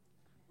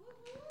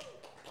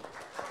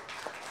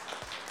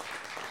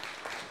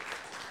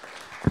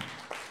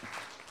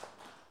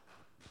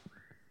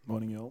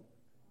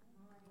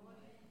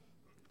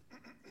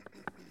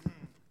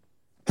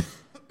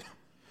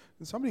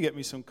somebody get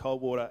me some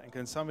cold water? And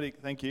can somebody,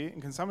 thank you,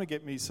 and can somebody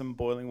get me some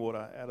boiling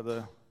water out of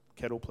the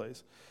kettle,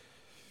 please?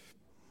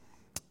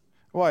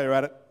 While you're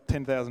at it,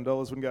 $10,000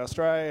 wouldn't go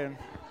astray, and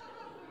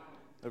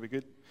that'd be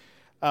good.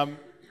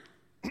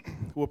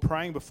 We're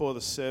praying before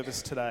the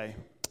service today,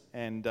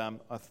 and I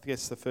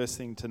guess the first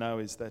thing to know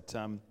is that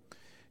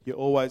you're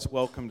always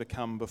welcome to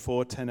come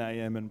before 10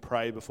 a.m. and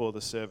pray before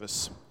the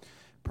service.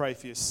 Pray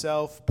for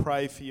yourself,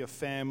 pray for your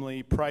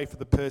family, pray for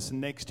the person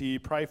next to you,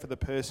 pray for the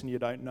person you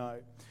don't know.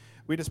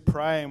 We just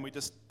pray and we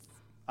just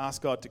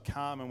ask God to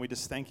come and we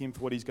just thank Him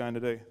for what He's going to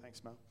do.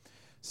 Thanks, Mel.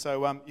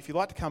 So if you'd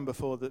like to come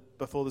before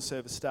the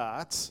service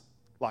starts,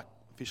 like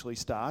officially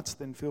starts,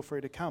 then feel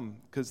free to come,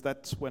 because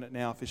that's when it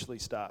now officially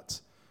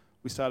starts.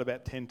 We start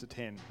about 10 to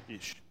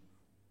 10-ish.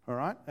 All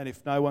right? And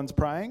if no one's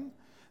praying,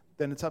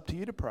 then it's up to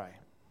you to pray.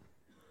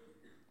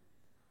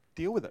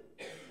 Deal with it.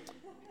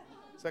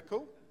 Is that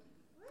cool?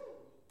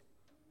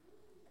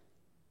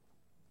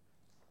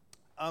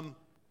 A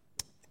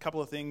couple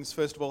of things.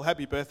 First of all,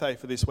 happy birthday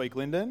for this week,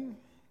 Lyndon.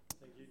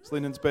 Thank you. It's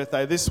Lyndon's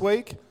birthday this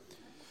week.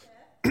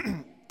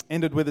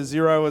 Ended with a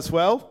 0 as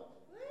well.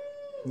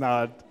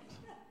 No,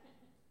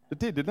 it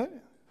did, didn't it?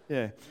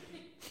 Yeah. I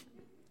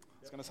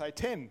was going to say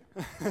 10.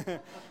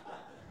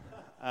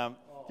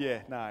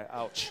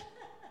 Ouch.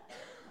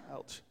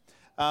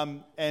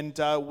 And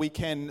we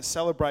can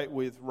celebrate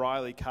with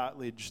Riley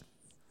Cartledge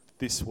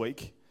this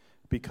week,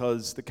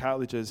 because the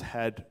Cartledges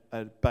had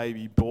a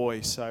baby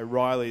boy, so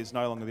Riley is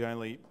no longer the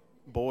only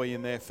boy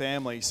in their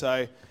family.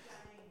 So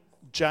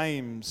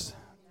James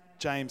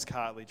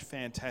Cartledge,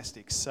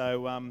 fantastic.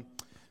 So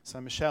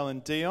Michelle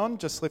and Dion,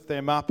 just lift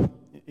them up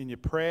in your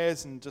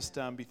prayers and just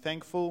be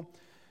thankful,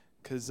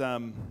 because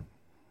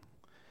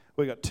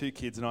we got 2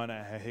 kids and I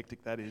know how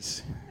hectic that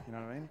is. You know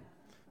what I mean?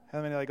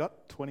 How many they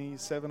got?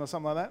 27 or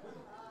something like that?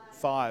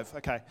 5.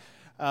 Okay.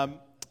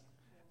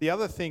 The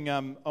other thing I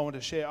want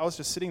to share, I was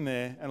just sitting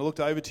there and I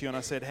looked over to you and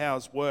I said,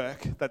 how's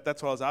work?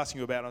 That's what I was asking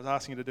you about. I was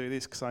asking you to do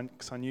this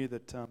because I knew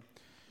that I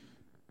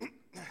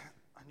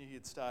knew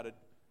you'd started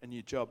a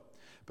new job.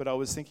 But I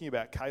was thinking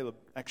about Caleb,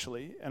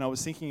 actually, and I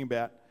was thinking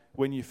about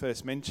when you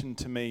first mentioned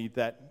to me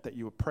that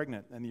you were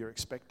pregnant and you're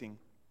expecting.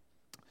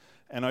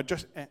 And I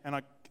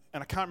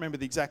can't remember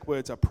the exact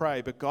words I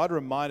prayed, but God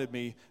reminded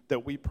me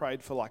that we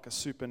prayed for like a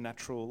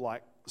supernatural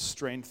like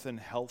strength and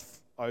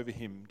health over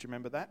him. Do you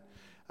remember that?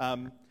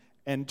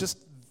 And just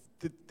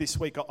this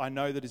week, I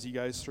know that as he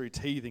goes through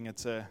teething,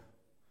 it's a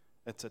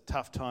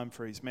tough time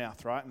for his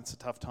mouth, right? And it's a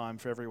tough time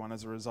for everyone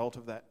as a result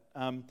of that.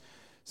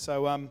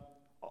 So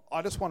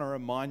I just want to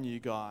remind you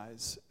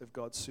guys of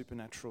God's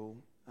supernatural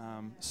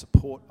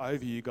support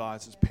over you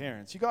guys as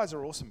parents. You guys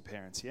are awesome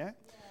parents, yeah?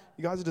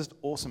 You guys are just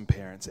awesome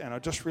parents. And I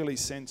just really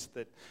sense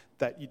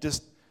that you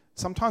just,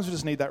 sometimes we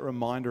just need that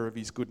reminder of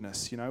his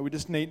goodness, you know? We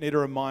just need a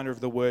reminder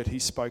of the word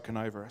he's spoken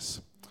over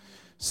us.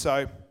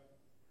 So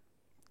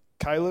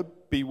Caleb,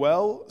 be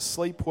well,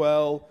 sleep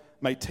well,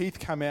 may teeth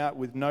come out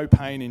with no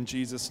pain in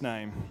Jesus'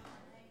 name.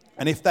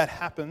 And if that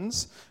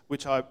happens,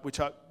 which I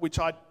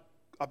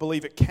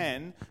believe it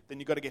can, then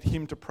you've got to get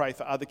him to pray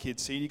for other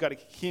kids. So you've got to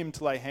get him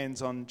to lay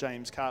hands on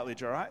James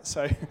Cartledge, all right?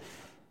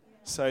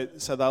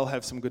 So they'll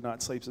have some good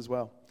night's sleeps as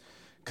well.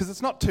 Because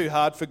it's not too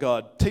hard for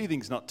God.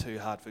 Teething's not too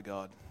hard for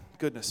God.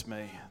 Goodness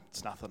me,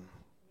 it's nothing.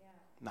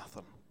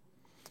 Nothing.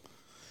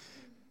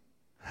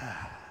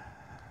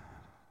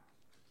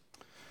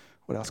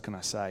 What else can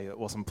I say that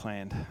wasn't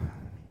planned?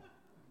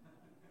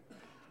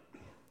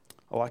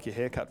 I like your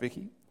haircut,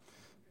 Vicky.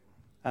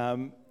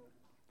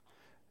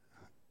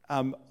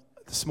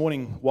 This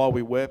morning, while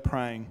we were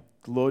praying,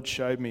 the Lord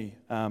showed me.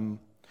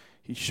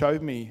 He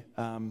showed me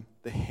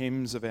the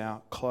hems of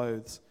our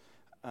clothes.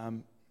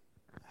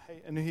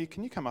 Hey, Anuhi,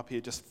 can you come up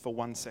here just for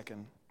 1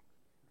 second?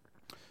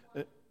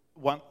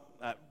 1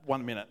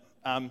 minute.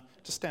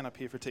 Just stand up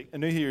here for a tick.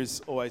 Anuhi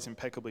is always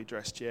impeccably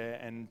dressed, yeah,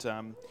 and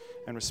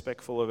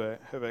respectful of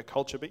her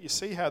culture. But you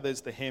see how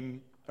there's the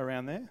hem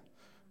around there?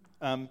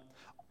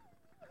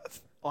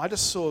 I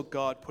just saw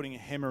God putting a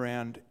hem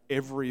around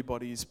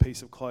everybody's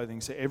piece of clothing.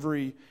 So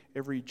every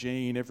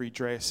jean, every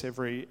dress,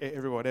 every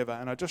whatever.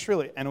 And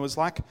it was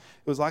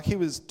like He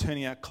was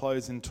turning our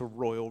clothes into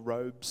royal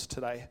robes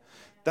today.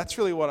 That's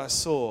really what I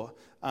saw,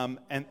 and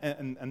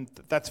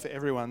that's for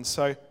everyone.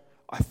 So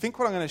I think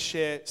what I'm going to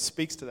share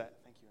speaks to that.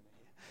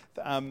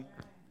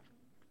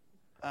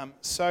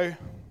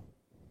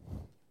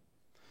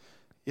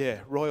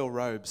 Royal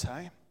robes,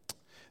 hey?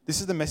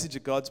 This is the message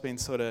that God's been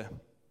sort of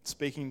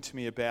speaking to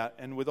me about,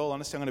 and with all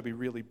honesty, I'm going to be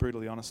really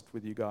brutally honest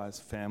with you guys,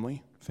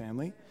 family.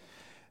 I'm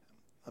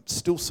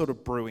still sort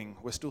of brewing.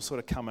 We're still sort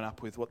of coming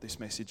up with what this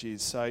message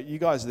is. So you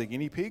guys are the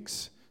guinea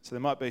pigs, so there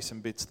might be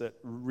some bits that are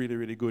really,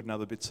 really good and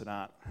other bits that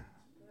aren't.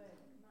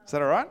 Is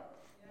that all right?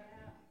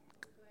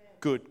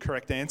 Good,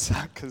 correct answer,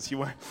 because you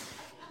weren't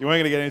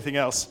going to get anything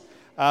else.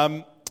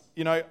 I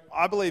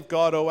believe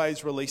God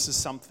always releases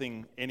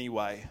something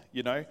anyway,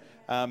 you know.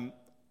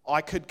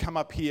 I could come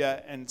up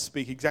here and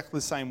speak exactly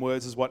the same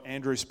words as what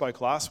Andrew spoke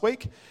last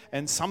week,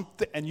 and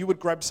you would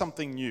grab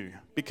something new,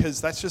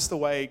 because that's just the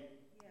way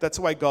That's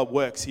the way God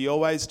works. He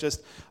always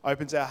just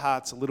opens our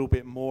hearts a little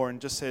bit more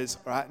and just says,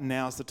 all right,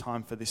 now's the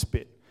time for this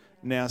bit.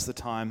 Now's the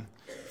time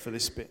for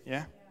this bit,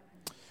 yeah?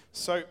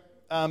 So,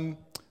 so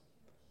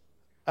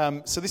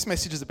this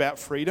message is about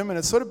freedom, and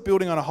it's sort of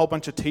building on a whole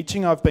bunch of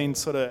teaching I've been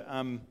sort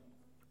of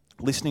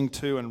listening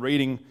to and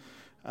reading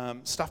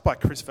stuff by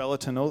Chris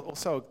Vallotton,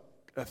 also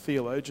a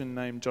theologian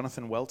named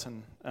Jonathan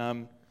Welton,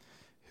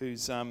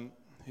 who's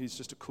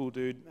just a cool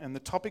dude. And the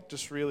topic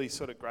just really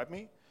sort of grabbed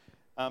me.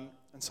 And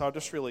so I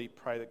just really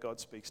pray that God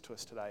speaks to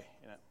us today.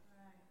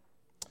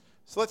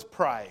 So let's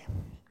pray.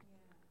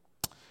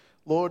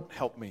 Lord,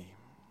 help me.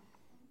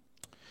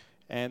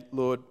 And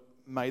Lord,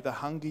 may the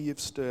hunger you've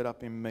stirred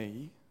up in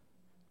me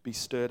be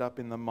stirred up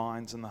in the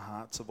minds and the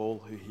hearts of all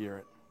who hear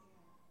it.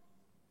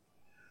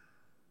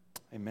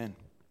 Amen.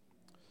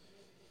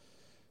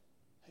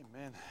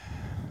 Amen.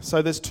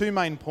 So there's two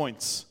main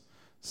points.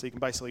 So you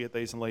can basically get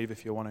these and leave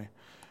if you want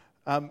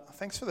to.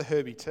 Thanks for the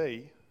Herbie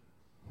tea.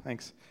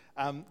 Thanks.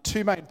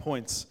 Two main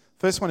points.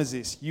 First one is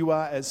this. You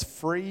are as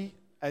free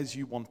as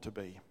you want to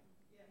be.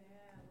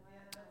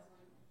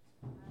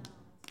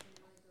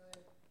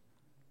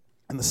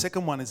 And the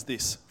second one is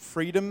this.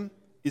 Freedom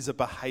is a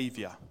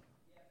behaviour.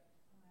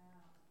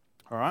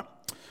 All right?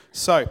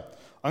 So I'm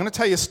going to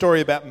tell you a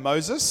story about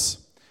Moses.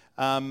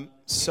 Some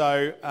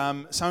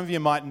of you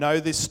might know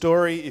this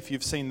story if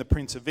you've seen The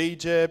Prince of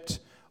Egypt,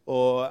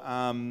 or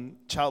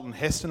Charlton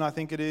Heston, I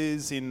think it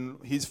is, in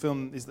his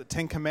film is The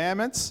Ten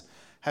Commandments.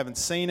 Haven't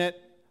seen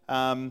it,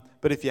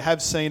 but if you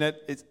have seen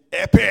it, it's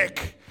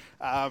epic.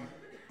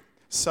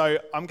 So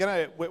we're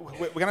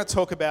going to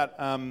talk about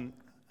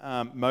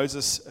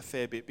Moses a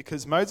fair bit,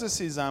 because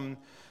Moses is an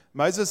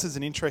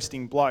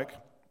interesting bloke,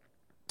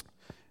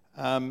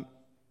 and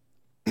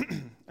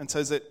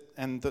so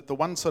the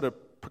one sort of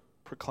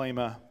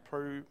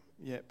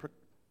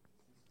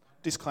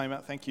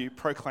disclaimer, thank you,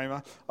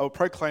 proclaimer. I will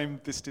proclaim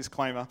this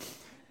disclaimer,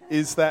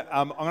 is that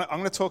I'm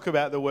going to talk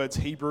about the words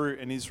Hebrew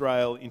and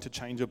Israel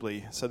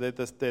interchangeably. So they're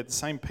the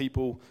same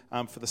people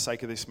for the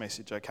sake of this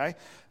message, okay?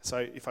 So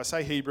if I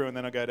say Hebrew and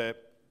then I go to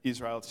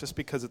Israel, it's just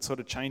because it sort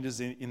of changes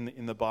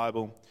in the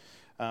Bible.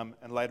 And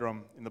later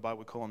on in the Bible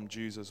we call them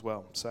Jews as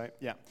well. So,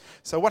 yeah.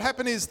 So what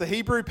happened is the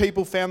Hebrew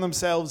people found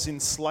themselves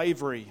in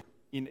slavery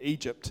in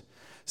Egypt.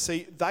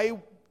 See,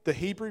 the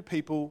Hebrew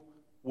people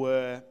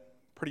were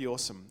pretty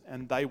awesome,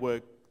 and they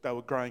were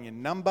growing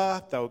in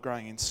number, they were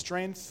growing in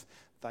strength,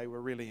 they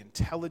were really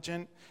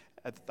intelligent.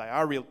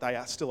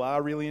 They still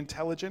are really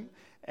intelligent.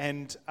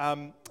 And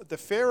the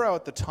Pharaoh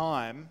at the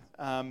time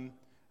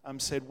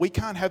said, we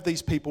can't have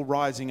these people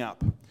rising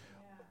up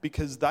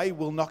because they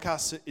will knock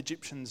us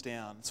Egyptians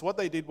down. So what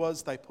they did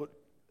was they put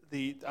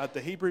the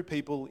Hebrew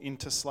people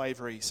into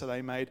slavery. So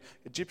they made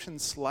Egyptian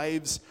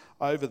slaves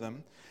over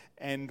them.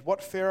 And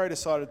what Pharaoh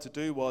decided to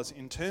do was,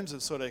 in terms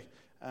of sort of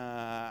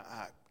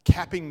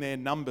capping their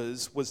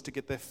numbers, was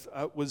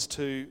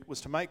to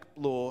make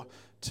law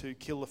to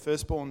kill the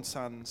firstborn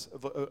sons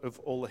of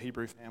all the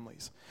Hebrew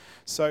families.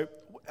 So,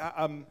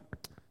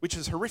 which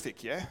is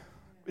horrific, yeah,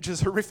 which is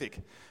horrific.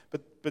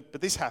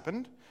 But this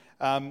happened,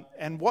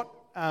 and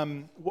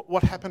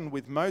what happened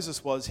with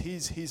Moses was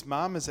his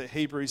mum, as a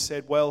Hebrew,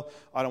 said, "Well,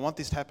 I don't want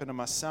this to happen to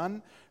my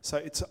son,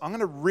 so I'm going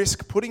to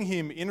risk putting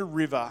him in a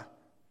river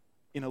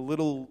in a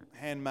little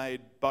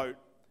handmade boat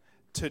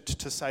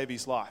to save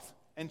his life."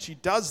 And she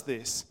does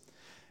this,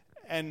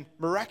 and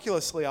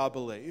miraculously, I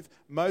believe,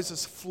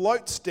 Moses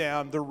floats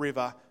down the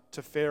river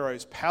to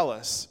Pharaoh's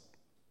palace,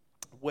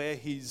 where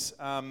he's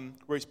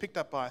picked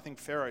up by, I think,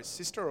 Pharaoh's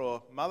sister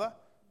or mother.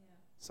 Yeah.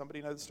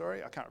 Somebody know the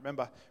story? I can't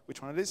remember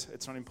which one it is.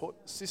 It's not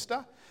important.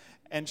 Sister.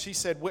 And she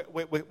said, we're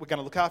going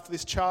to look after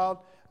this child.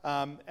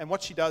 And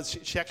what she does,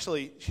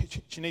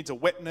 she needs a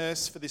wet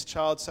nurse for this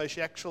child, so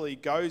she actually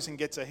goes and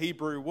gets a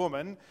Hebrew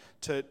woman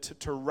to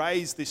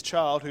raise this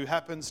child, who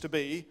happens to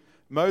be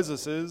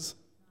Moses'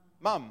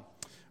 mum,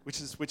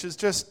 which is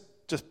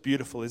just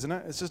beautiful, isn't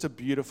it? It's just a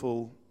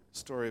beautiful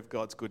story of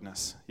God's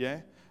goodness,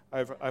 yeah,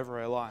 over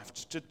her life.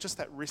 Just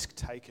that risk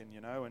taken,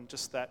 and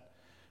just that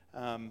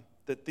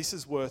this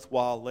is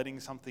worthwhile,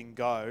 letting something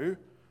go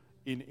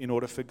in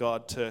order for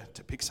God to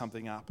pick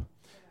something up.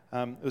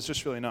 It was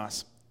just really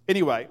nice.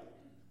 Anyway,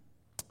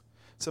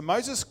 so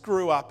Moses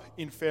grew up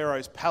in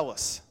Pharaoh's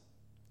palace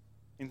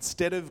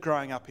instead of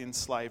growing up in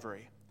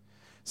slavery.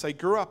 So he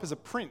grew up as a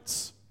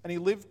prince, and he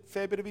lived a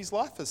fair bit of his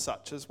life as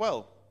such as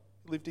well.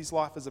 He lived his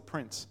life as a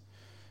prince.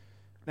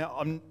 Now,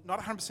 I'm not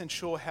 100%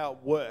 sure how it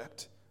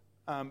worked,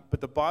 but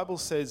the Bible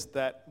says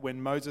that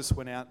when Moses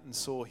went out and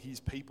saw his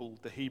people,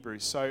 the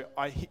Hebrews, so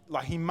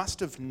he must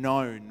have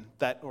known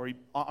that,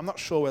 I'm not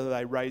sure whether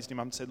they raised him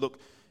up and said, look,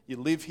 you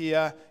live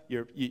here,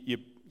 you're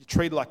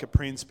treated like a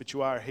prince, but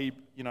you are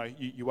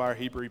a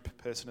Hebrew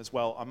person as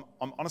well.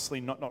 I'm honestly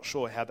not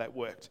sure how that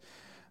worked,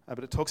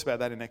 but it talks about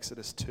that in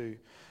Exodus 2.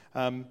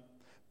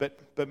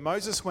 But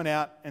Moses went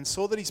out and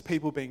saw that his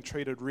people being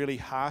treated really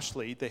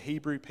harshly, the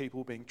Hebrew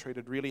people being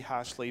treated really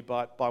harshly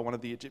by one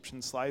of the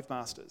Egyptian slave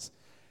masters.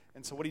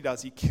 And so what he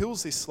does, he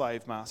kills this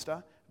slave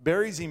master,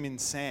 buries him in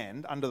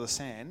sand, under the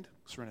sand,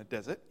 because we're in a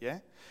desert, yeah?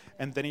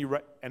 And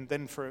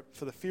then for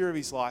the fear of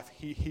his life,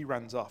 he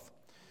runs off.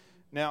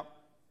 Now,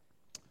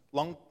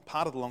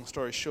 part of the long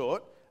story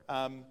short,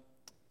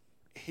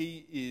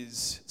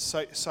 he's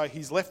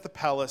left the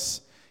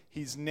palace.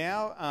 He's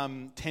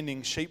now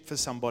tending sheep for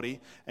somebody,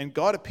 and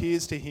God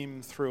appears to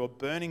him through a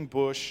burning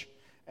bush,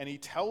 and he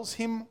tells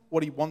him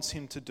what he wants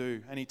him to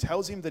do, and he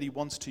tells him that he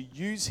wants to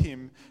use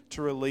him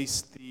to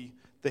release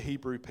the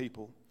Hebrew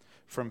people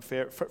from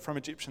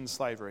Egyptian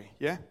slavery.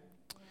 Yeah?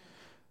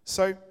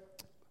 So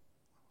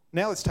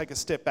now let's take a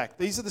step back.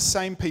 These are the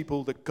same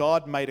people that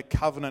God made a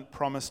covenant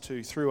promise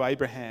to through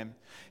Abraham.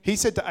 He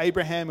said to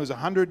Abraham, who was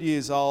 100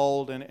 years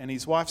old, and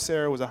his wife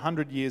Sarah was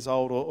 100 years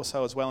old or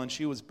so as well, and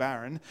she was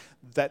barren,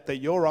 that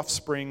your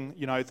offspring,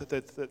 that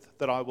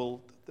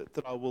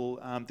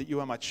you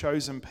are my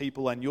chosen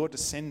people, and your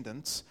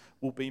descendants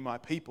will be my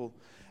people.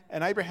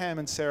 And Abraham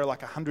and Sarah are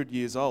like 100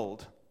 years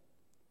old.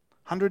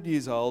 100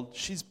 years old,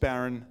 she's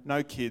barren,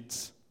 no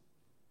kids.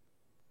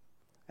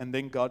 And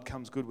then God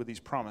comes good with his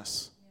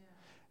promise.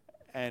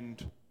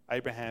 And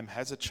Abraham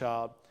has a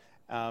child,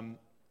 and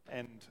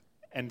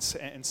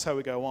so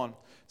we go on.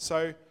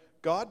 So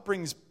God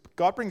brings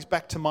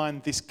back to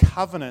mind this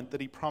covenant that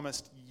he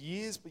promised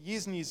years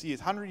and years,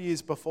 100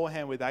 years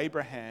beforehand with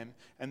Abraham,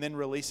 and then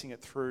releasing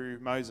it through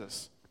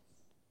Moses.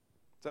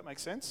 Does that make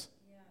sense?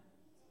 Yeah.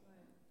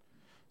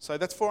 So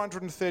that's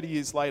 430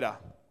 years later.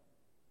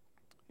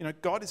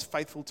 God is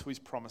faithful to his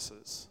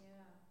promises.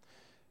 Yeah.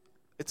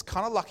 It's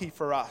kind of lucky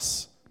for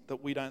us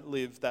that we don't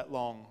live that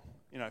long,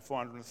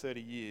 430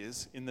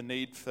 years, in the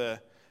need for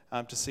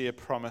to see a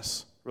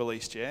promise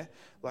released, yeah?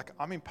 Like,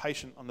 I'm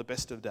impatient on the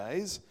best of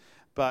days,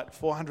 but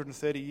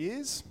 430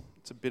 years,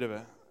 it's a bit of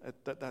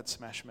that'd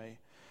smash me.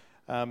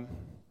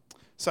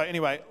 So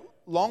anyway,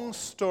 long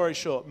story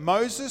short,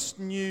 Moses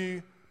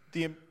knew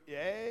the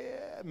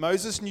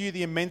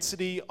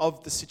immensity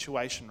of the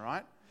situation,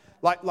 right?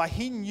 Like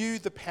he knew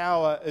the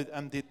power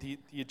that the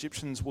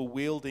Egyptians were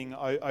wielding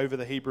over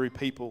the Hebrew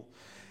people.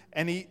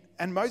 And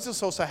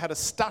Moses also had a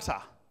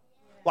stutter,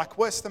 like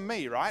worse than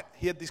me, right?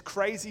 He had this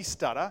crazy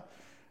stutter,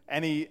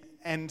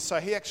 and so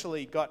he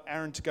actually got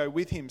Aaron to go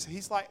with him. So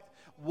he's like,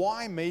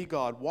 why me,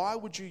 God? Why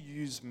would you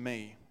use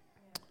me?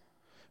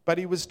 But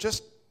he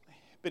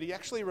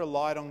actually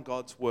relied on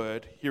God's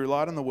word. He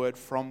relied on the word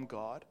from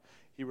God.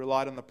 He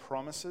relied on the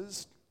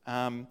promises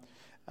that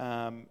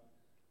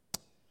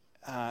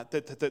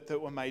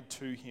were made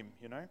to him,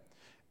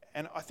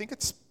 And I think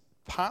it's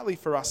partly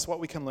for us, what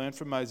we can learn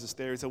from Moses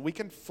there is that we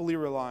can fully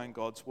rely on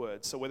God's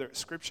word. So whether it's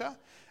scripture,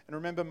 and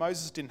remember,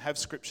 Moses didn't have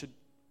scripture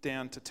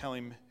down to tell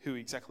him who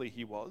exactly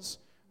he was,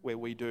 where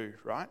we do,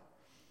 right?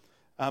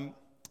 And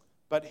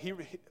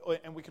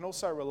we can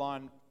also rely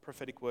on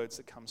prophetic words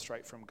that come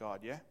straight from God,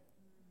 yeah?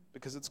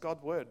 Because it's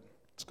God's word.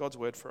 It's God's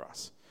word for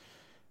us.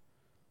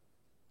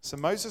 So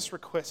Moses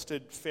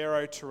requested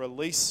Pharaoh to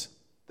release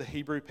the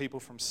Hebrew people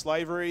from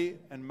slavery,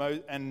 and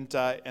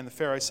the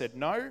Pharaoh said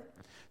no.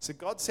 So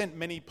God sent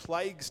many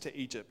plagues to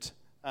Egypt,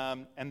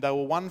 and they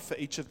were one for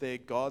each of their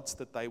gods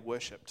that they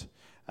worshipped.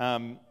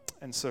 And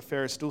so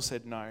Pharaoh still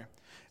said no.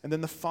 And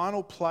then the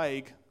final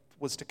plague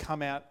was to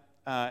come out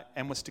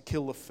and was to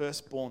kill the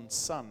firstborn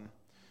son.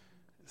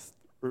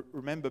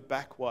 Remember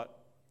back what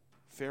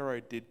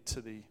Pharaoh did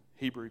to the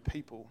Hebrew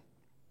people.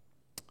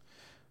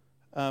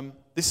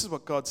 This is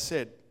what God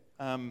said,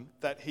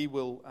 that he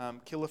will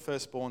kill the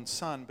firstborn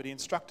son, but he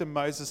instructed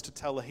Moses to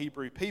tell the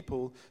Hebrew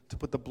people to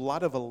put the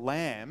blood of a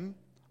lamb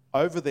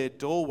over their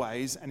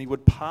doorways, and he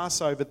would pass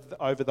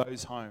over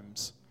those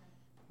homes.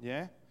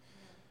 Yeah?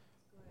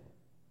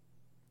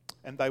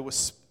 And they were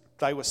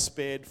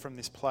spared from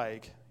this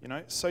plague,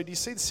 So do you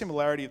see the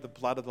similarity of the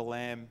blood of the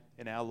lamb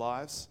in our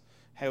lives?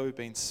 How we've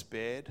been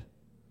spared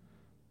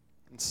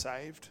and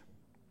saved?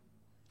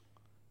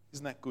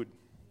 Isn't that good?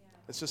 Yeah.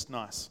 It's just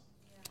nice.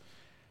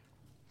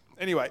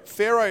 Yeah. Anyway,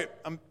 Pharaoh,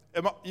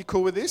 you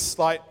cool with this?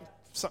 I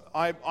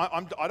don't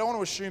want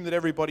to assume that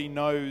everybody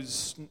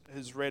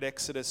has read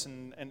Exodus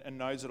and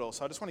knows it all.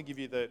 So I just want to give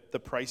you the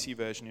précis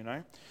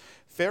version,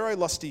 Pharaoh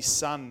lost his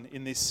son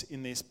in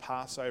this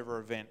Passover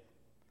event.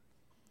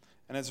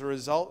 And as a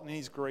result, in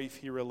his grief,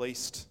 he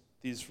released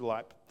the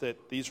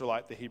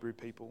Hebrew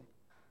people.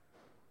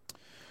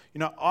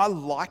 I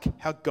like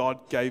how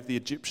God gave the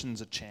Egyptians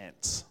a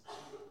chance.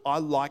 I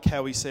like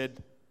how he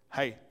said,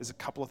 hey, there's a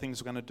couple of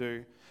things we're going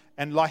to do.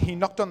 And he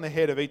knocked on the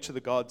head of each of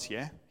the gods,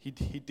 yeah? He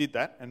did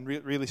that, and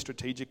really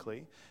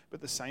strategically. But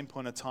at the same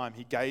point of time,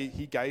 he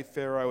gave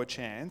Pharaoh a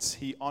chance.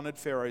 He honoured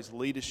Pharaoh's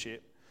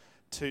leadership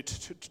to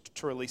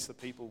release the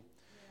people.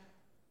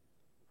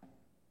 Yeah.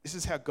 This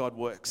is how God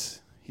works.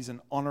 He's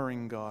an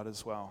honouring God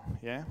as well,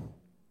 yeah?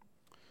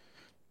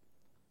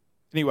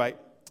 Anyway,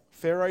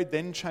 Pharaoh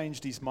then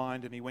changed his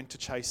mind and he went to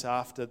chase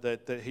after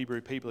the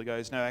Hebrew people. He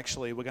goes, no,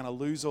 actually, we're going to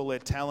lose all their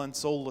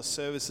talents, all the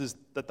services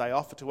that they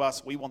offer to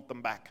us. We want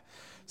them back.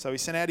 So he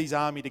sent out his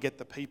army to get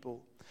the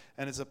people.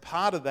 And as a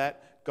part of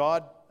that,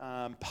 God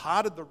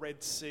parted the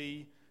Red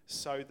Sea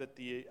so that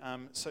the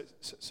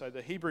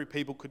Hebrew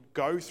people could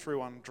go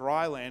through on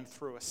dry land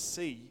through a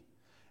sea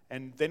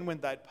And then when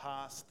they'd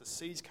passed, the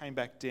seas came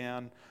back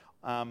down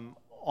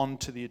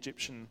onto the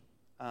Egyptian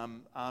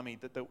army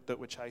that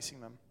were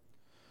chasing them.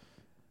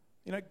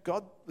 You know,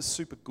 God was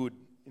super good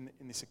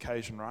in this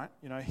occasion, right?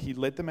 You know, he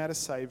led them out of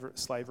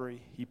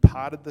slavery. He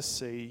parted the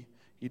sea.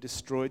 He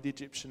destroyed the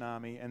Egyptian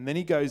army. And then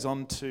he goes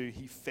on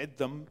he fed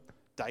them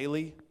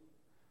daily.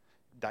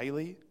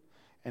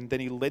 And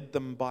then he led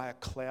them by a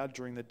cloud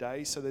during the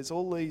day. So there's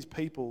all these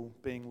people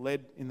being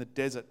led in the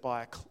desert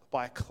by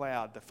a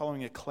cloud. They're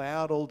following a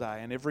cloud all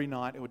day, and every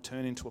night it would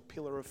turn into a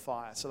pillar of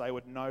fire, so they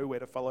would know where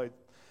to follow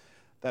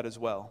that as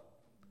well.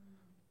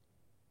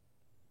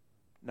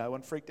 No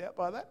one freaked out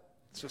by that?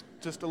 It's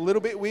just a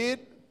little bit weird,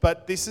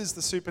 but this is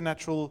the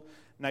supernatural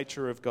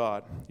nature of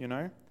God, you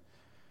know?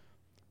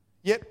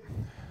 Yet,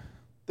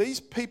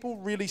 these people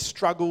really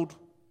struggled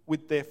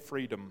with their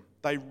freedom.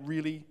 They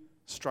really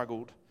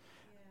struggled.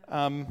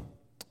 And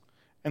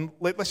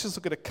let's just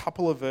look at a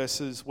couple of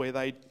verses where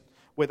they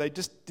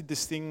just did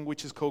this thing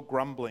which is called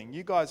grumbling.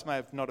 You guys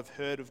may not have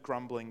heard of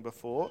grumbling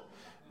before,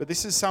 but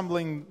this is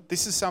something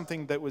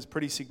that was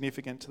pretty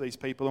significant to these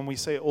people, and we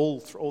see it all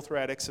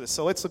throughout Exodus.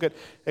 So let's look at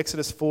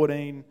Exodus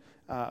 14,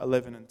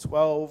 11 and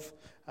 12.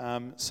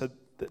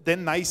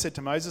 Then they said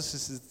to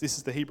Moses, this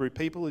is the Hebrew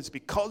people, is it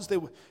because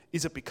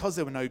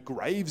there were no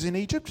graves in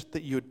Egypt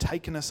that you had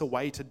taken us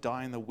away to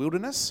die in the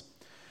wilderness?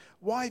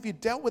 Why have you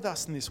dealt with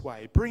us in this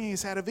way, bringing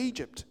us out of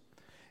Egypt?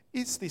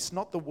 Is this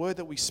not the word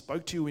that we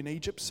spoke to you in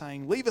Egypt,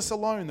 saying, leave us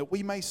alone that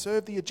we may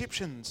serve the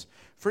Egyptians?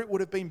 For it would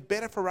have been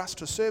better for us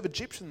to serve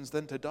Egyptians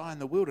than to die in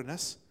the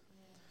wilderness.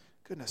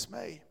 Goodness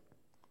me,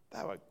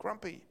 they were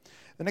grumpy.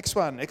 The next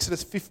one,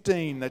 Exodus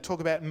 15, they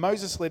talk about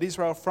Moses led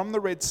Israel from the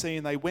Red Sea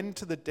and they went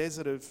to the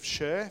desert of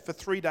Shur. For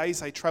 3 days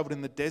they travelled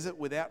in the desert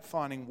without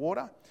finding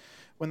water.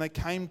 When they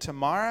came to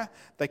Marah,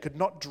 they could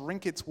not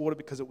drink its water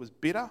because it was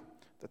bitter.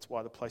 That's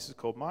why the place is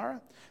called Marah.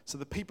 So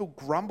the people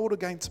grumbled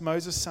against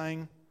Moses,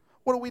 saying,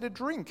 what are we to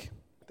drink?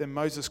 Then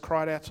Moses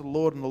cried out to the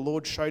Lord, and the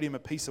Lord showed him a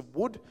piece of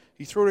wood.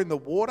 He threw it in the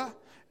water,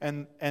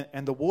 and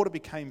the water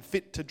became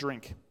fit to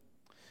drink.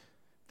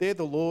 There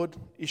the Lord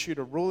issued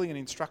a ruling and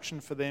instruction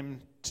for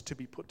them to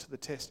be put to the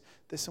test.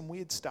 There's some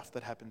weird stuff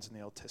that happens in the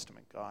Old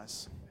Testament,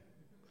 guys.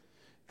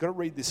 You've got to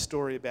read this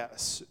story about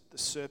the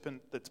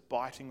serpent that's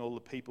biting all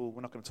the people.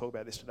 We're not going to talk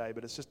about this today,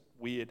 but it's just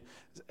weird.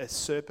 A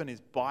serpent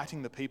is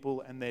biting the people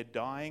and they're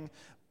dying,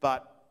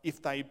 but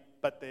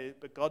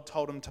God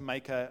told them to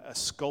make a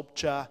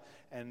sculpture,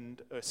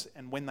 and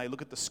when they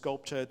look at the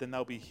sculpture, then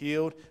they'll be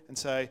healed. And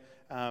so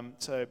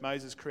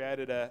Moses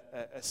created a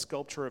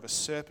sculpture of a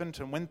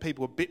serpent, and when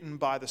people were bitten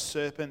by the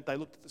serpent, they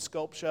looked at the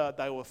sculpture,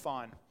 they were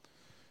fine.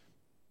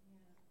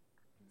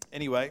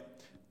 Anyway,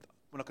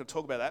 we're not going to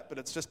talk about that, but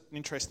it's just an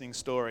interesting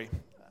story.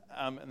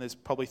 And there's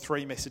probably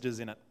 3 messages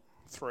in it.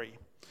 3.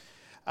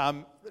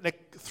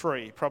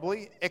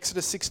 Probably.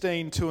 Exodus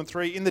 16, 2 and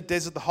 3. In the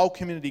desert, the whole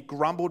community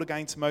grumbled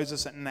against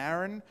Moses and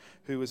Aaron,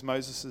 who was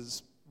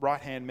Moses'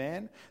 right-hand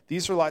man. The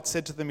Israelites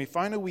said to them, if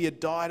only we had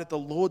died at the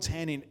Lord's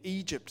hand in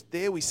Egypt.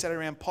 There we sat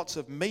around pots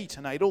of meat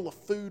and ate all the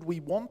food we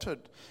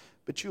wanted.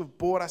 But you have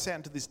brought us out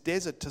into this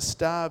desert to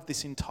starve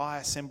this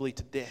entire assembly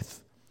to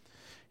death.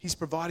 He's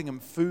providing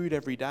them food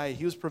every day.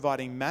 He was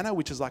providing manna,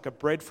 which is like a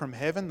bread from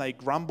heaven. They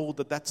grumbled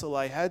that that's all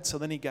they had. So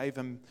then he gave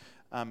them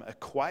a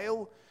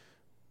quail,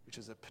 which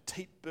is a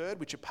petite bird,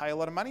 which you pay a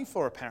lot of money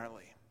for,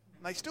 apparently.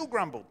 And they still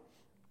grumbled.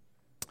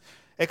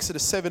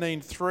 Exodus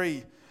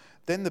 17:3.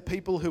 Then the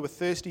people who were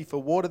thirsty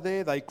for water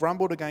there, they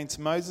grumbled against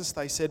Moses.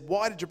 They said,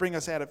 why did you bring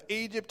us out of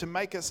Egypt to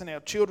make us and our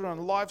children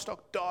and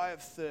livestock die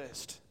of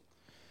thirst?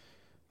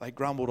 They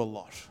grumbled a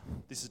lot.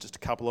 This is just a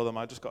couple of them.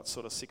 I just got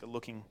sort of sick of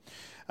looking.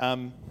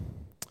 The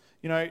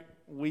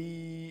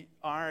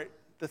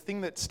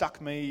thing that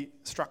struck me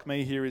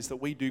here is that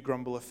we do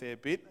grumble a fair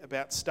bit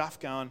about stuff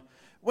going,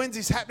 when's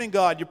this happening,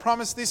 God? You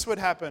promised this would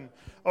happen.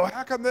 Or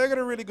how come they got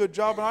a really good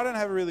job and I don't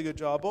have a really good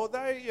job? Or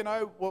they,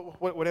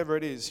 whatever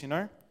it is,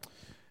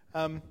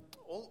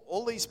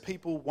 All these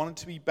people wanted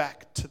to be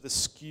back to the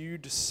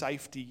skewed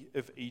safety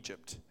of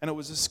Egypt. And it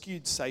was a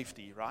skewed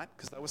safety, right?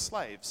 Because they were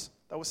slaves.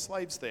 They were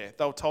slaves there.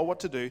 They were told what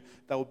to do.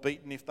 They were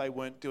beaten if they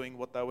weren't doing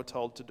what they were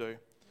told to do.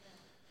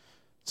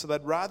 So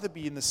they'd rather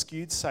be in the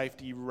skewed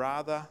safety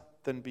rather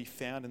than be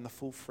found in the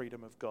full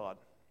freedom of God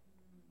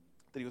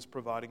that he was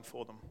providing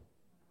for them.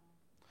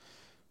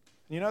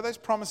 And those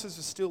promises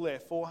are still there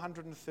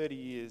 430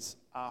 years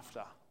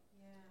after.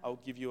 I'll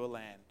give you a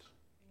land.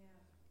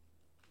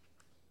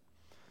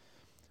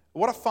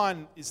 What I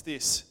find is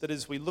this, that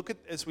as we look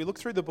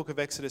through the book of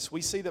Exodus,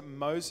 we see that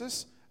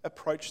Moses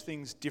approached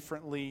things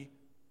differently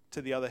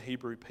to the other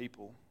Hebrew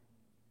people.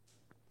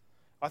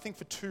 I think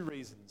for 2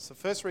 reasons. The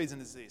first reason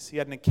is this: he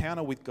had an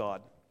encounter with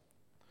God.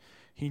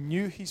 He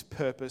knew his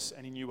purpose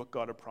and he knew what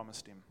God had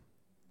promised him.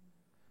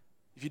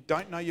 If you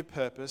don't know your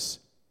purpose,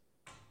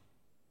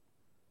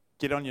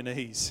 get on your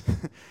knees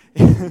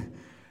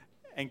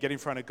and get in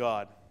front of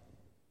God.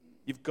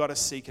 You've got to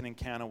seek an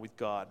encounter with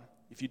God.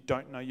 If you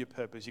don't know your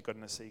purpose, you've got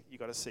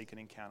to seek an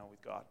encounter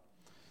with God.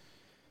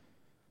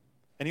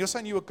 And he also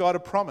knew what God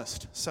had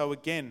promised. So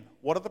again,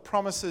 what are the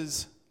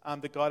promises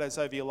that God has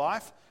over your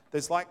life?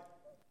 There's like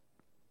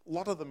a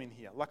lot of them in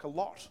here, like a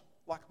lot,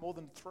 like more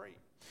than 3.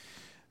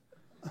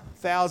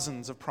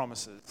 Thousands of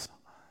promises.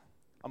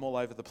 I'm all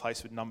over the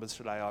place with numbers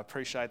today. I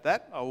appreciate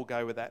that. I will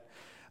go with that.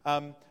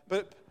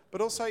 But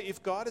also,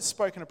 if God has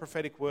spoken a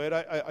prophetic word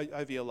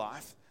over your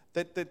life,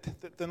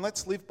 then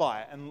let's live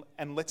by it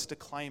and let's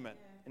declaim it.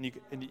 And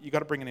you got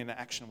to bring it into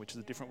action, which is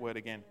a different word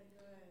again.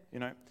 You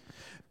know.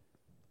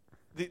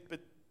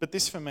 But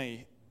this for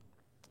me,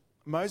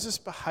 Moses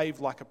behaved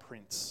like a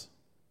prince.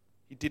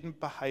 He didn't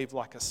behave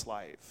like a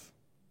slave.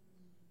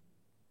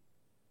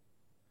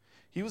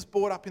 He was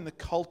brought up in the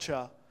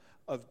culture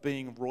of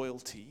being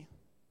royalty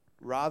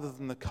rather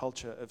than the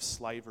culture of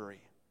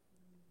slavery.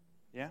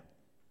 Yeah?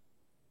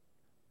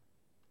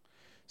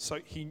 So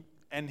he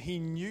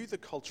knew the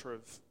culture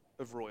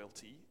of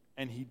royalty,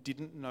 and he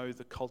didn't know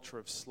the culture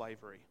of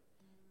slavery.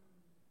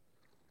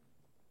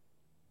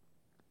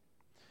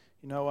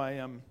 You know,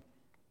 I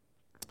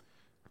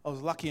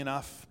was lucky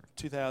enough,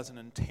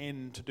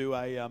 2010, to do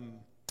a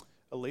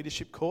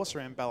leadership course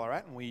around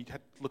Ballarat, and we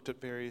had looked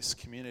at various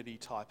community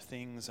type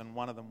things, and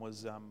one of them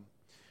was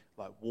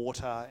like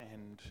water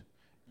and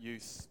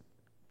youth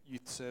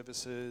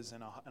services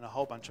and a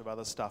whole bunch of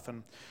other stuff.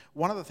 And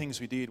one of the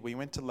things we did, we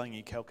went to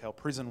Langi Kalkal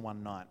Prison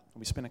one night, and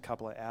we spent a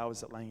couple of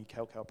hours at Langi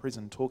Kalkal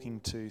Prison talking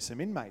to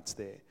some inmates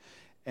there.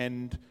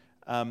 And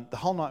the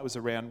whole night was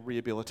around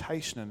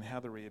rehabilitation and how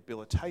the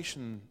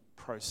rehabilitation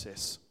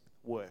process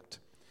worked.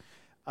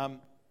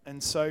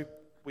 And so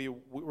we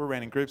were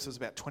around in groups. There was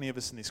about 20 of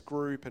us in this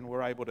group, and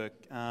we're able to,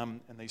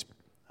 and these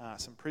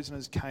some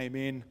prisoners came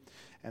in,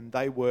 and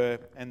they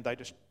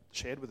just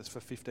shared with us for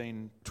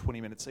 15,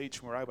 20 minutes each,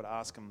 and we were able to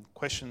ask them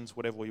questions,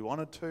 whatever we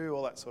wanted to,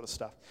 all that sort of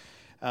stuff.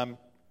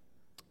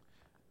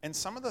 And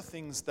some of the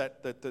things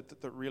that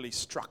really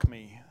struck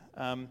me,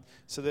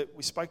 so that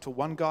we spoke to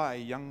one guy, a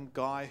young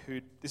guy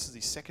this is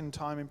his second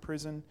time in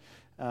prison,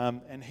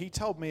 and he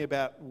told me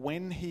about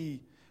when he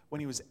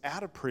was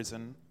out of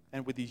prison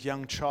and with his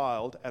young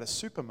child at a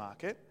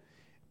supermarket,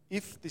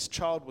 if this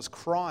child was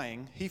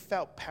crying, he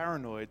felt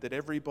paranoid that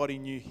everybody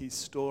knew his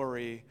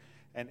story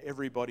and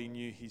everybody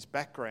knew his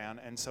background.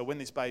 And so when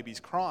this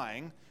baby's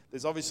crying,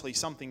 there's obviously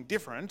something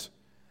different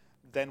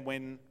than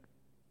when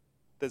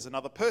there's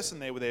another person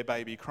there with their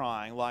baby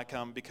crying, like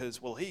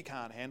because, well, he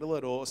can't handle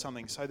it or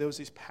something. So there was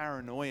this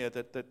paranoia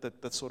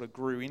that sort of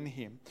grew in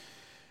him.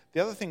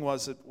 The other thing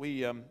was that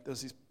there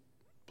was this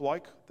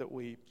bloke that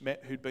we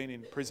met who'd been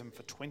in prison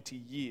for 20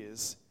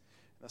 years.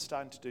 And they're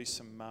starting to do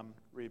some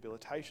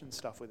rehabilitation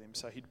stuff with him.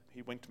 So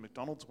he went to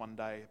McDonald's one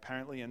day,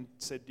 apparently, and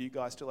said, "Do you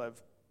guys still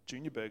have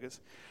junior burgers?"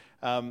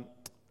 But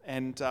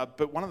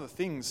one of the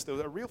things, there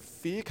was a real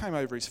fear came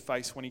over his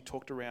face when he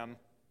talked around,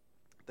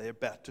 "They're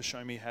about to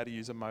show me how to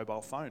use a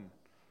mobile phone."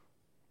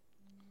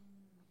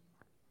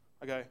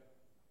 I go,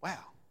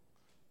 wow,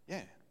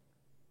 yeah,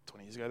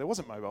 20 years ago there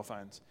wasn't mobile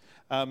phones.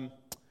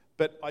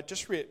 But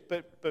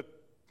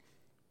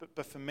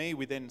for me,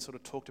 we then sort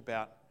of talked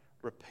about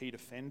repeat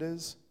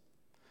offenders,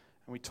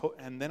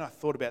 and then I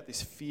thought about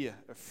this fear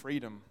of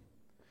freedom.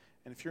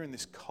 And if you're in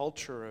this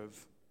culture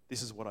of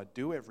this is what I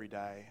do every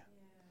day,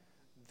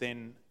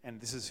 then, and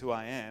this is who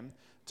I am,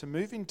 to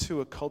move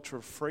into a culture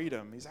of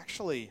freedom is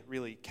actually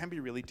can be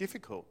really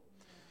difficult.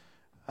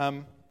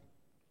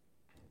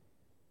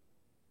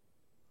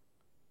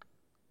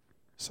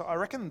 So I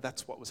reckon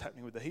that's what was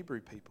happening with the Hebrew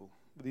people,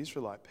 with the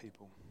Israelite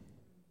people.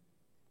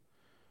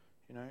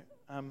 You know,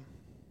 I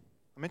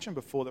mentioned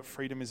before that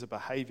freedom is a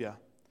behaviour,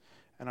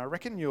 and I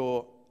reckon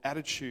your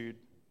attitude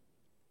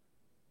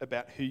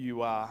about who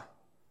you are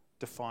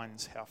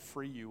defines how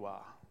free you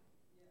are.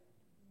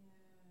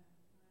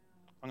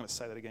 I'm going to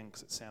say that again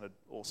because it sounded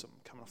awesome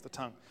coming off the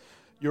tongue.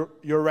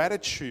 Your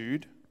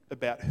attitude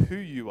about who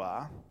you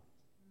are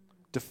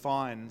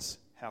defines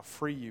how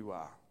free you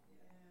are.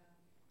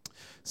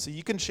 So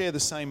you can share the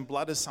same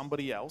blood as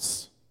somebody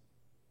else,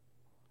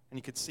 and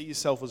you could see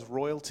yourself as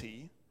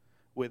royalty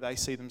where they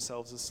see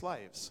themselves as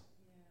slaves.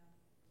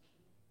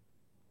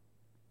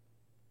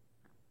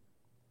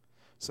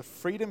 So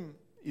freedom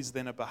is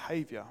then a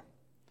behaviour.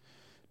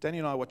 Danny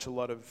and I watch a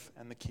lot of,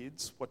 and the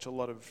kids watch a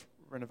lot of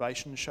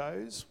renovation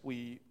shows.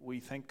 We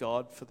thank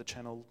God for the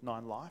Channel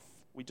 9 Life.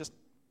 We're just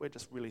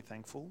really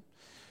thankful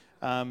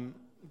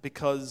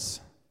because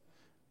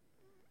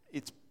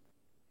it's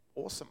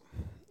awesome.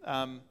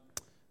 And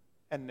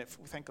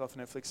we thank God for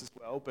Netflix as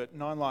well, but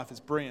 9 Life is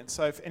brilliant.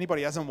 So if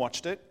anybody hasn't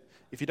watched it,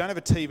 if you don't have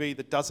a TV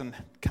that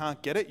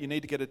can't get it, you need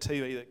to get a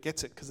TV that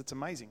gets it because it's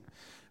amazing.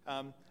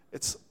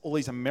 It's all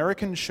these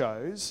American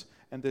shows,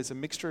 and there's a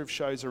mixture of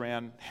shows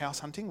around house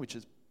hunting, which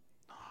is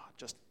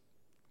just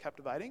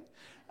captivating.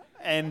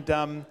 And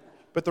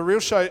but the real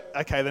show,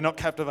 okay, they're not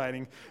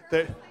captivating,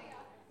 but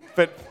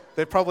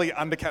they're probably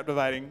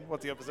under-captivating.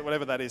 What's the opposite?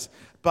 Whatever that is.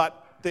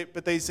 But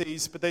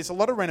there's a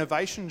lot of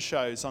renovation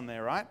shows on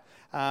there, right?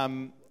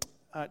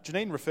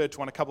 Janine referred to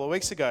one a couple of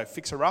weeks ago,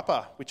 Fixer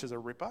Upper, which is a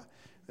ripper.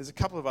 There's a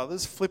couple of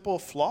others, Flip or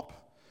Flop,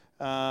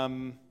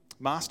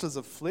 Masters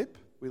of Flip.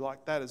 We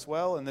like that as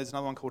well. And there's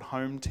another one called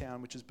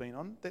Hometown, which has been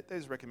on.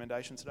 There's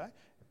recommendations today.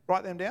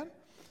 Write them down.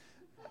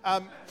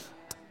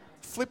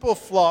 Flip or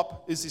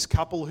flop is this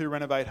couple who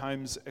renovate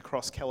homes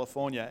across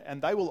California,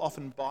 and they will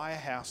often buy a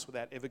house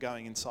without ever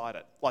going inside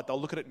it. Like, they'll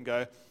look at it and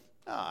go,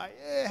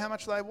 yeah, how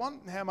much do they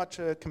want? How much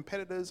are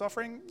competitors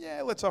offering?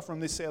 Yeah, let's offer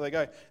them this, see how they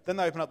go. Then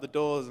they open up the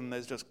doors and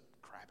there's just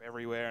crap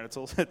everywhere, and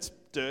it's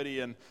dirty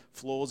and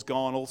floors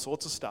gone, all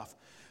sorts of stuff.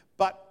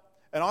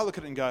 And I look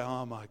at it and go,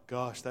 oh my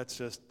gosh, that's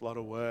just a lot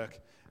of work.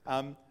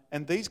 And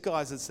these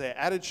guys, it's their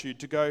attitude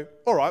to go,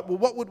 all right, well,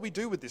 what would we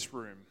do with this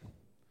room?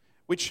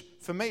 Which,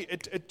 for me,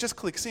 it just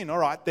clicks in. All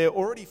right, they're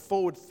already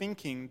forward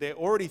thinking. They're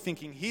already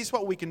thinking, here's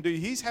what we can do.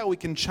 Here's how we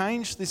can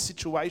change this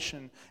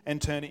situation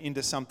and turn it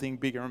into something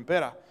bigger and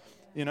better.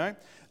 You know,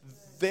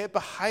 their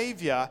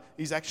behaviour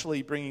is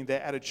actually bringing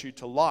their attitude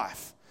to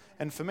life.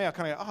 And for me, I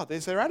kind of go, oh,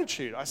 there's their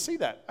attitude. I see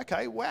that.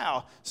 Okay,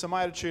 wow. So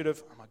my attitude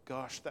of, oh my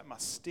gosh, that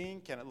must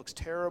stink and it looks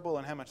terrible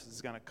and how much is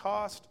this going to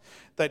cost?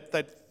 They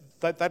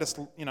just,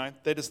 you know,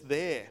 they're just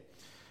there.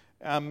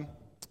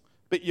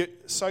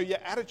 So your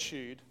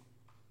attitude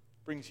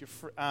brings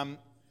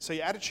so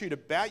your attitude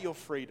about your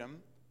freedom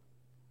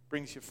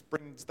brings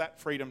that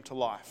freedom to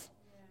life.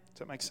 Yeah. Does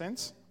that make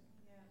sense?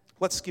 Yeah.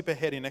 Let's skip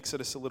ahead in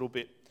Exodus a little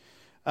bit.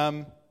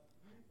 And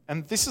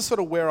this is sort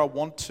of where I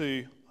want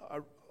to,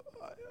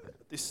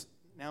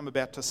 now I'm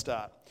about to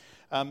start.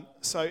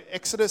 So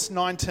Exodus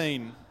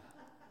 19,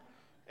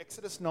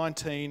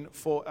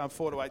 4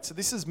 to 8. So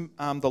this is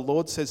the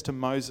Lord says to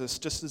Moses,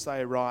 just as they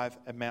arrive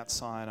at Mount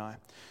Sinai,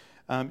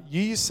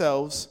 you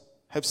yourselves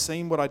have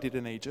seen what I did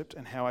in Egypt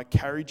and how I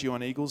carried you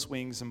on eagle's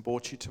wings and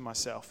brought you to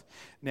myself.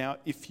 Now,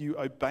 if you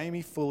obey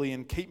me fully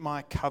and keep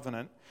my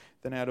covenant,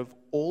 then out of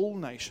all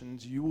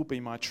nations you will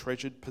be my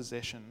treasured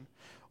possession.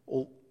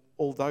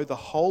 Although the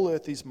whole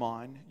earth is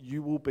mine,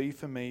 you will be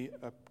for me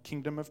a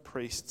kingdom of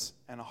priests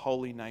and a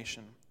holy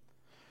nation.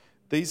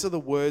 These are the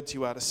words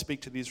you are to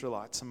speak to the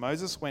Israelites. And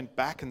Moses went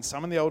back and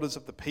summoned the elders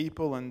of the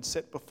people and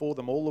set before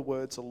them all the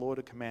words the Lord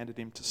had commanded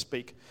him to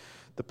speak.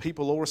 The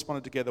people all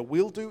responded together,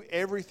 we'll do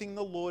everything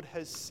the Lord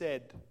has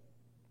said.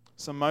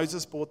 So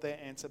Moses brought their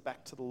answer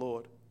back to the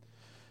Lord.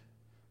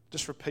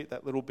 Just repeat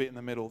that little bit in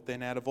the middle.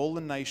 Then out of all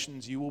the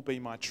nations you will be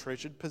my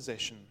treasured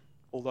possession.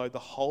 Although the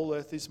whole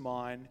earth is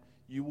mine,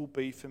 you will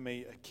be for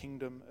me a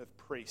kingdom of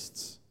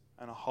priests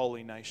and a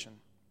holy nation.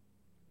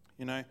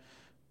 You know,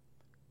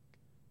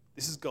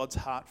 this is God's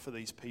heart for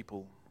these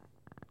people.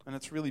 And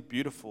it's really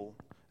beautiful.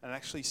 And it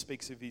actually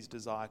speaks of his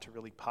desire to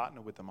really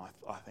partner with them, I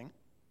think.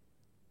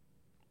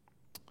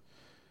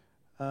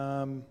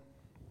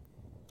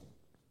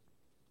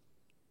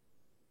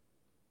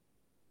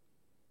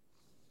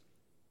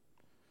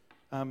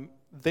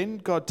 Then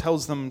God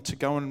tells them to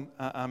go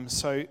and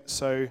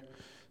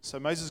so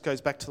Moses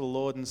goes back to the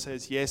Lord and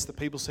says, yes, the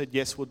people said,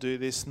 yes, we'll do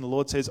this. And the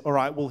Lord says, all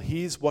right, well,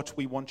 here's what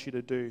we want you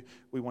to do.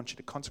 We want you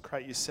to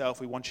consecrate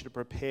yourself. We want you to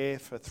prepare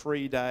for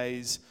 3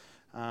 days,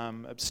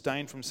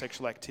 abstain from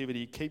sexual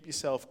activity, keep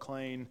yourself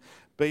clean,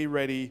 be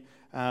ready.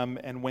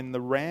 And when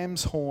the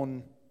ram's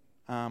horn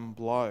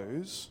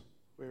blows,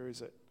 where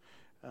is it?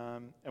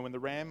 And when the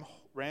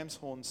ram's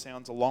horn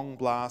sounds a long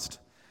blast,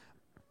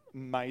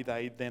 may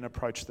they then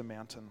approach the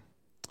mountain.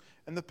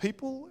 And the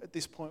people at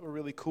this point were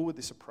really cool with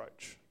this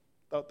approach.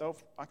 They'll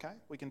okay,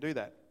 we can do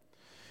that.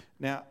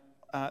 Now,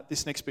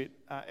 this next bit,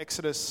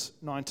 Exodus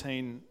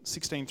 19,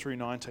 16 through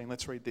 19,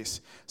 let's read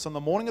this. So on the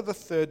morning of the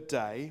 3rd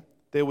day,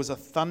 there was a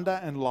thunder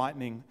and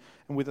lightning,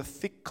 and with a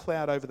thick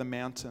cloud over the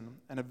mountain,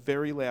 and a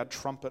very loud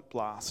trumpet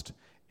blast.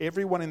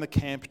 Everyone in the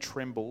camp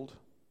trembled.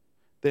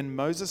 Then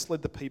Moses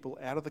led the people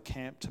out of the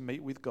camp to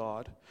meet with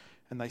God,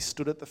 and they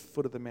stood at the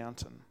foot of the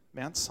mountain.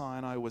 Mount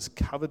Sinai was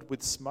covered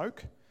with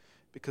smoke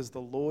because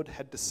the Lord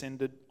had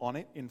descended on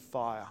it in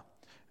fire.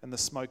 And the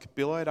smoke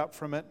billowed up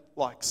from it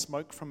like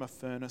smoke from a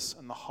furnace,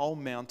 and the whole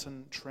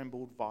mountain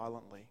trembled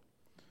violently.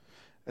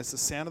 As the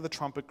sound of the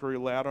trumpet grew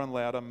louder and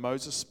louder,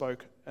 Moses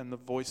spoke, and the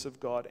voice of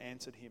God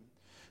answered him.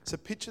 So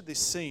picture this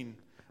scene.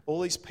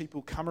 All these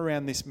people come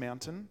around this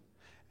mountain,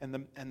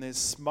 and there's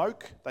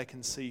smoke, they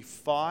can see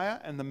fire,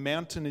 and the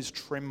mountain is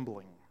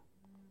trembling.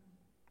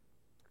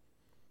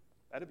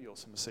 That'd be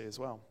awesome to see as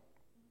well.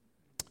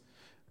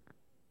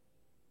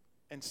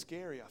 And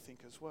scary, I think,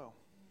 as well.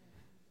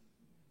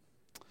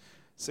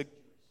 So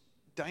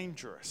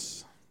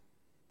dangerous.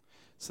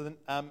 So then,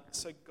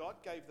 God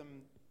gave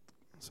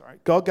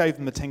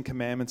them the 10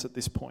 Commandments at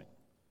this point.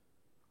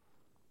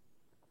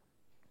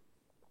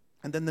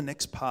 And then the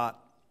next part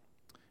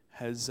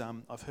has,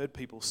 I've heard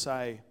people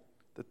say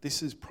that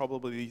this is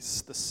probably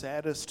the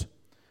saddest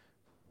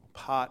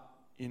part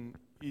in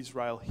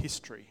Israel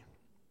history.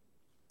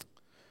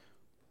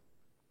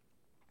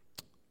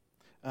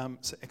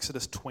 So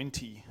Exodus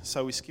 20.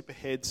 So we skip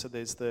ahead. So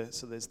there's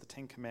the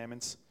 10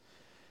 Commandments.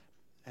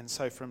 And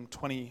so from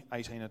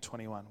 20:18 to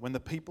 21, when the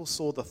people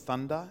saw the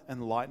thunder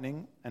and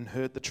lightning and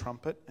heard the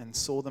trumpet and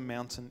saw the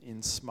mountain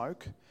in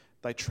smoke,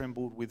 they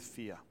trembled with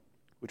fear,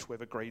 which we've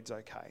agreed is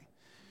okay.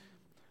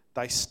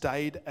 They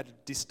stayed at a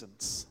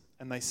distance,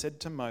 and they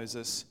said to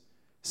Moses,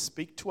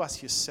 "Speak to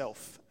us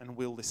yourself, and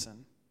we'll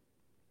listen.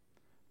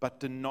 But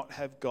do not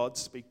have God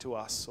speak to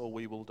us, or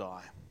we will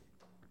die."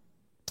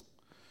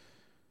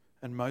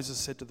 And Moses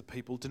said to the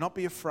people, "Do not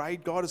be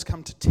afraid. God has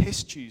come to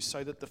test you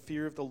so that the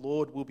fear of the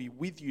Lord will be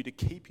with you to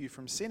keep you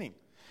from sinning."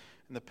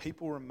 And the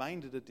people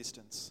remained at a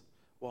distance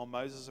while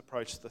Moses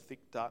approached the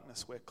thick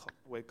darkness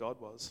where God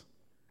was.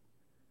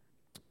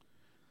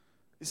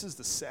 This is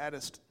the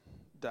saddest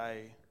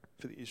day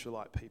for the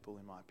Israelite people,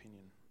 in my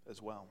opinion,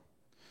 as well.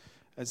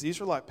 As the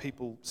Israelite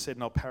people said,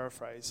 and I'll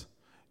paraphrase,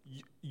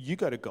 you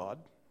go to God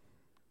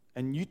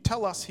and you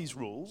tell us his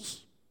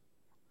rules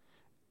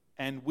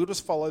and we'll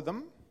just follow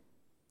them,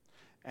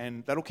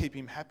 and that'll keep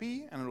him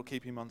happy and it'll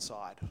keep him on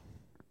side.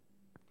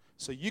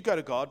 So you go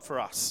to God for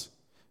us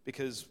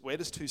because we're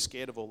just too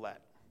scared of all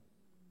that.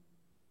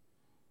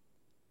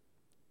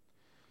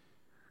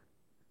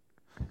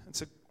 And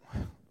so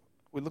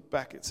we look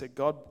back, it said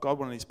God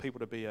wanted his people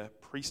to be a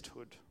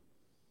priesthood.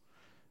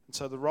 And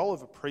so the role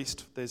of a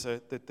priest, there's a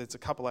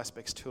couple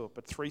aspects to it,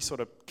 but three sort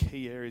of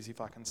key areas if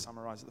I can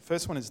summarize it. The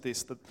first one is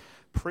this, that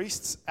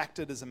priests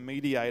acted as a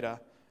mediator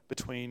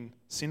between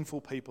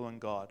sinful people and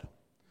God.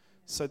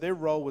 So their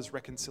role was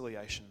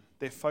reconciliation.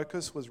 Their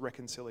focus was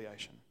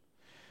reconciliation.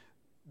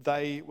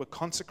 They were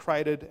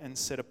consecrated and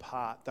set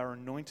apart. They were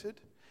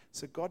anointed.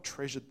 So God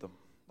treasured them.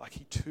 Like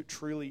he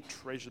truly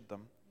treasured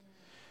them.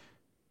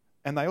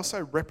 And they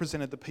also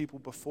represented the people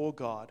before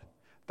God.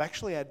 They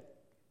actually had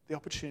the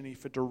opportunity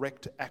for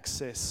direct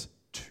access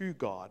to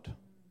God.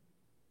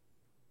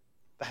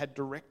 They had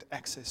direct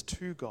access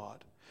to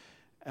God.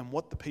 And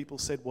what the people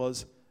said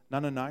was,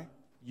 no,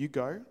 you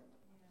go.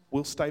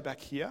 We'll stay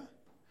back here.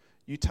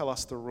 You tell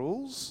us the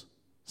rules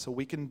so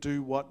we can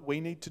do what we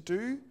need to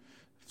do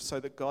so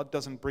that God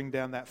doesn't bring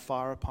down that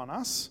fire upon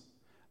us.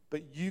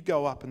 But you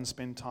go up and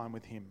spend time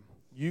with him.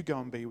 You go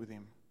and be with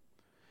him.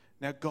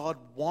 Now, God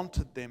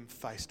wanted them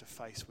face to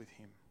face with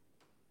him.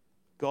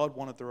 God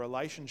wanted the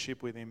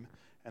relationship with him,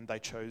 and they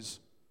chose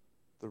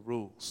the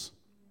rules.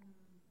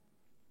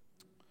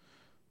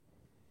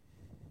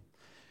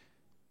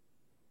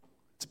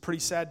 It's a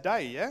pretty sad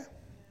day, yeah?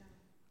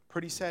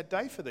 Pretty sad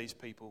day for these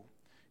people.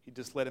 He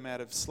just let them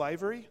out of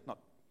slavery, not,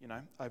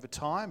 over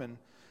time and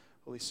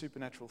all these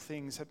supernatural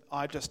things.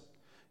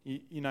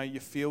 You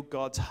feel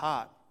God's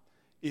heart.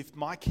 If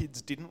my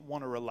kids didn't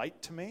want to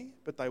relate to me,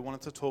 but they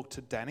wanted to talk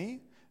to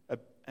Danny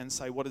and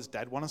say, what does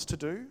Dad want us to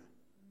do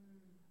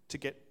to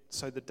get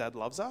so that Dad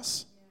loves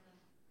us?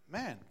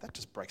 Man, that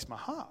just breaks my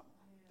heart,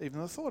 even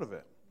the thought of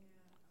it.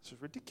 This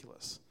is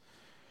ridiculous.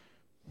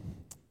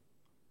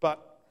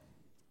 But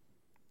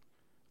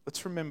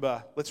let's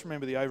remember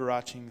the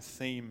overarching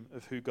theme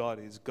of who God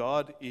is.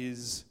 God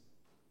is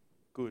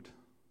good.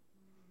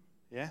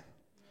 Yeah?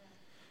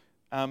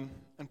 And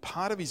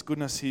part of his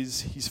goodness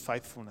is his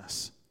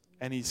faithfulness.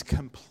 And he's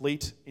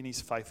complete in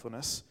his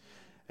faithfulness.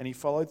 And he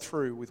followed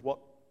through with what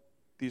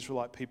the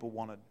Israelite people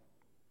wanted.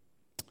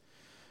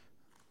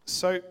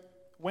 So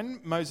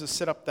when God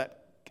set up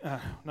that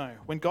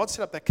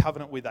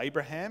covenant with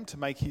Abraham to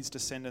make his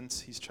descendants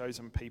his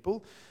chosen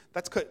people,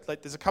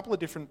 there's a couple of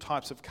different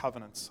types of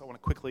covenants. I want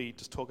to quickly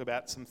just talk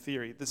about some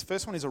theory. This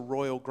first one is a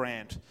royal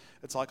grant.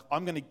 It's like,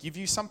 I'm going to give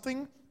you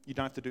something, you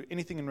don't have to do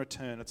anything in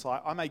return. It's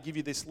like, I may give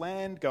you this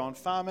land, go and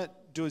farm it,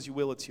 do as you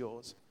will, it's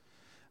yours.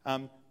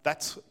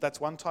 That's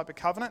one type of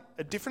covenant.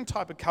 A different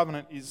type of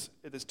covenant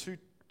there's two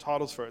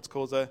titles for it. It's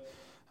called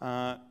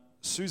a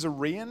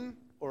suzerain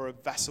or a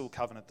vassal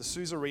covenant. The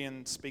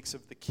suzerain speaks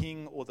of the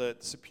king or the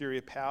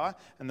superior power,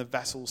 and the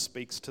vassal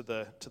speaks to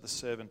the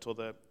servant or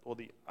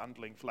the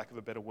underling, for lack of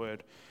a better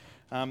word.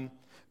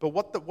 But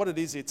what it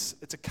is,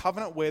 it's a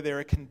covenant where there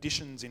are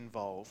conditions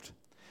involved,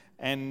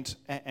 and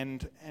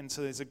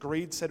so there's an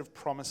agreed set of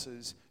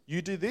promises.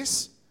 You do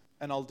this,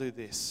 and I'll do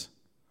this.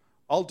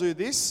 I'll do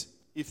this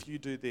if you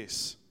do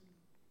this.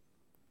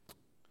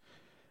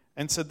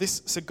 And so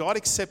God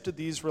accepted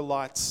the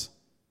Israelites'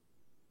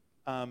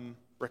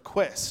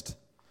 request.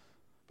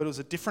 But it was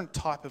a different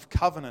type of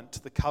covenant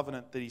to the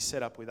covenant that he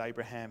set up with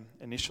Abraham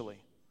initially.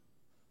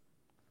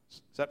 Is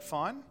that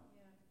fine?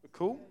 Yeah.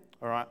 Cool?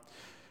 All right.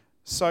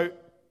 So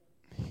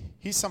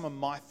here's some of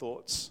my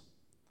thoughts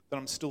that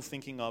I'm still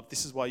thinking of.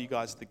 This is why you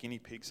guys are the guinea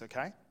pigs,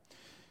 okay?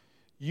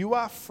 You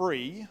are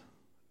free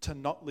to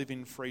not live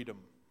in freedom,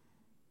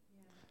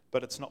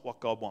 but it's not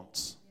what God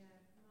wants.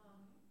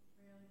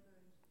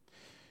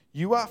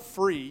 You are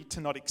free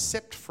to not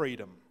accept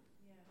freedom,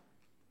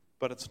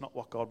 but it's not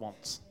what God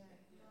wants.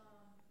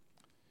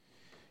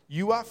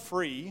 You are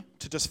free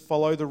to just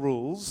follow the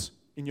rules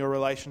in your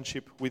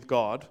relationship with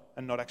God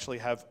and not actually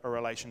have a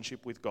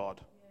relationship with God.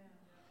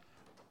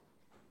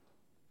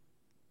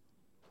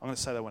 I'm going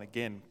to say that one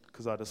again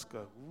because I just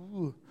go,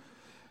 ooh.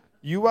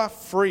 You are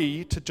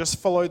free to just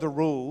follow the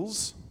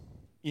rules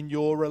in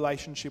your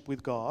relationship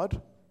with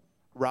God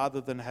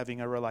rather than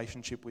having a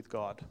relationship with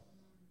God.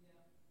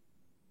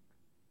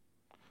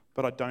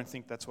 But I don't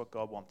think that's what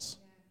God wants.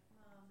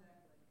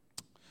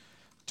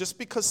 Just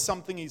because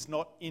something is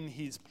not in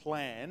his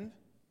plan,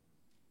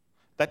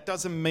 that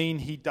doesn't mean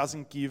he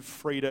doesn't give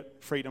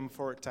freedom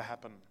for it to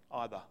happen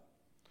either.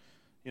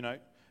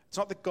 It's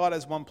not that God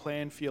has one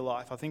plan for your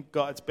life. I think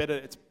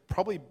it's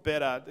probably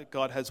better that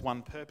God has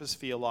one purpose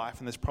for your life,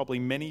 and there's probably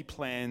many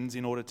plans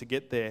in order to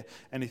get there.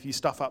 And if you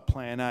stuff up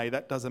plan A,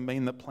 that doesn't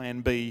mean that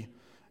plan B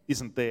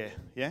isn't there,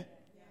 yeah?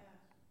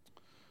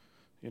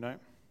 You know,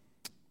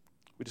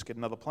 we just get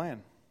another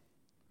plan.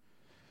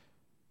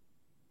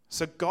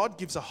 So God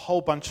gives a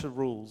whole bunch of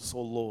rules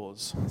or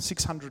laws,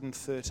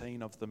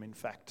 613 of them, in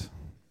fact.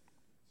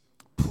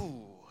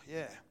 Pooh,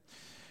 yeah.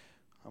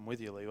 I'm with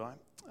you, Levi.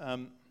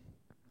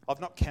 I've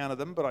not counted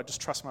them, but I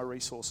just trust my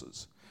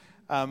resources.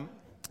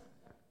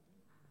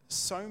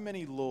 So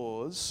many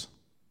laws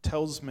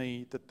tells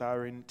me that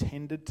they're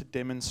intended to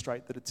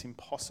demonstrate that it's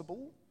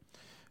impossible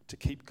to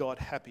keep God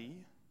happy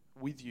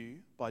with you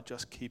by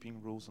just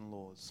keeping rules and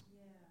laws.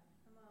 Yeah,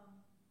 come on.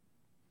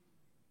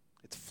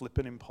 It's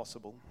flippin'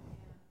 impossible.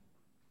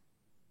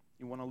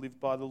 You want to live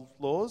by the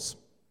laws?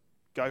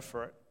 Go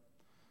for it.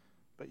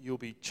 But you'll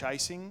be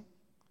chasing,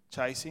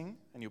 and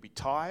you'll be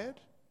tired,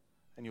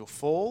 and you'll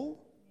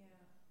fall.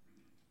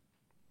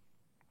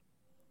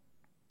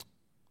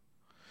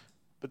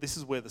 But this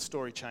is where the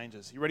story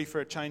changes. You ready for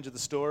a change of the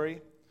story? Yeah.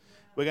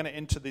 We're going to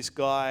enter this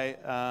guy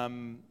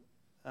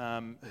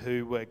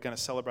who we're going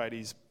to celebrate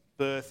his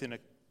birth in a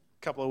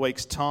couple of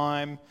weeks'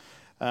 time.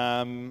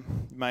 You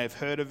may have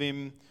heard of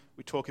him.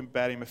 We talk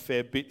about him a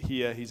fair bit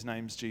here. His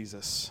name's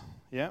Jesus.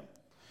 Yeah?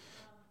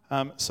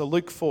 So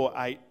Luke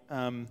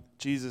 4:8,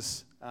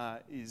 Jesus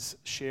is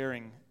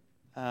sharing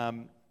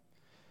in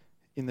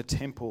the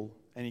temple,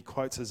 and he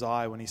quotes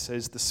Isaiah when he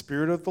says, "The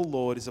Spirit of the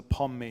Lord is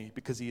upon me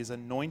because he has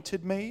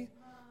anointed me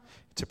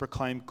to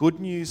proclaim good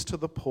news to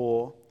the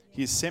poor.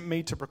 He has sent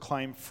me to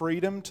proclaim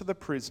freedom to the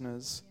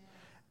prisoners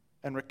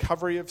and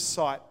recovery of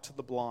sight to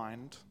the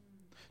blind,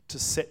 to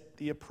set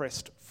the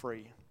oppressed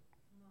free."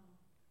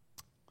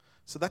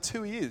 So that's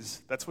who he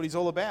is. That's what he's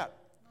all about.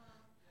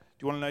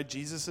 Do you want to know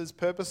Jesus'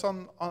 purpose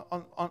on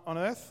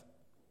earth?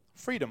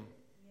 Freedom.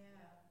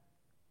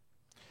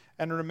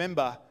 And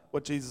remember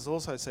what Jesus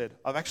also said,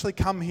 I've actually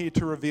come here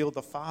to reveal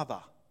the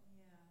Father.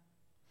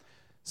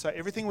 So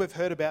everything we've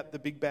heard about the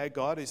big bad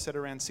God who set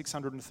around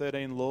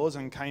 613 laws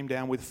and came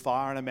down with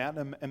fire on a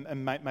mountain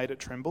and made it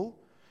tremble,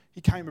 he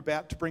came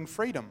about to bring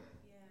freedom.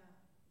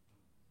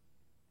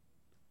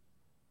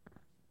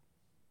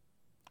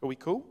 Are we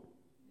cool?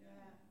 Yeah.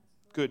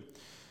 Good.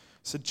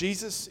 So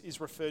Jesus is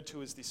referred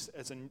to as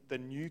the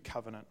new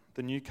covenant,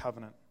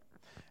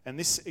 And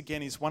this,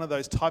 again, is one of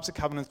those types of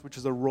covenants which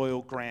is a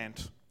royal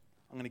grant.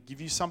 I'm going to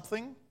give you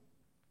something.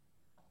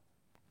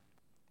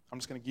 I'm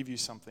just going to give you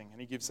something.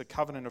 And he gives the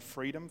covenant of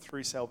freedom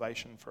through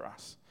salvation for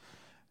us.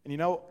 And you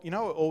know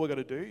all we've got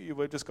to do?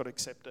 We've just got to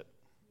accept it.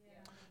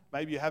 Yeah.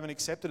 Maybe you haven't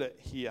accepted it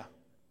here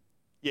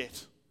yet.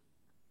 That's it.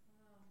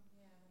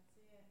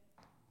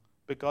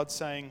 But God's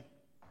saying,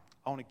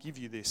 I want to give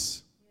you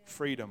this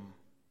freedom.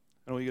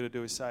 And all you got to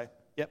do is say,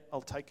 yep,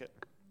 I'll take it.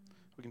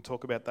 We can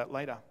talk about that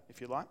later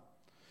if you like.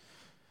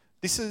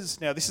 This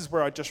is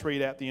where I just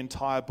read out the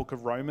entire book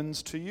of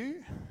Romans to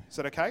you. Is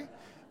that okay?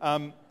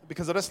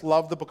 Because I just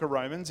love the book of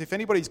Romans. If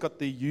anybody's got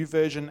the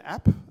YouVersion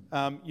app,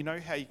 you know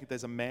how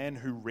there's a man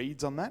who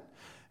reads on that,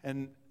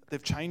 and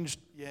they've changed.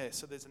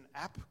 So there's an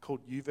app called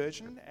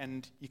YouVersion,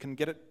 and you can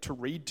get it to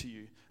read to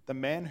you. The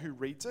man who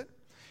reads it,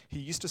 he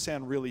used to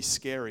sound really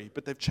scary,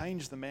 but they've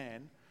changed the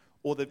man,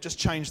 or they've just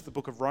changed the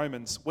book of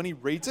Romans. When he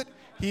reads it,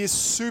 he is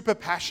super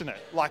passionate.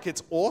 Like,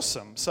 it's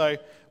awesome. So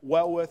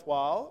well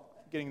worthwhile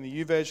getting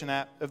the YouVersion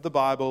app of the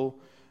Bible,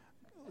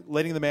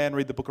 letting the man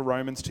read the book of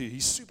Romans to you.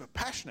 He's super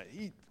passionate.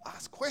 He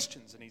asks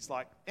questions and he's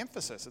like,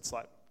 emphasis. It's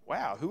like,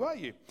 wow, who are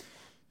you?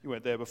 You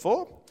weren't there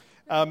before.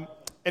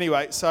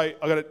 Anyway, so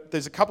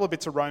there's a couple of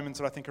bits of Romans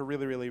that I think are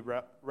really, really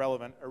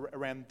relevant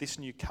around this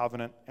new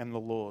covenant and the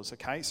laws.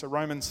 Okay, so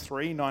Romans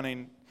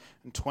 3:19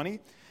 and 20.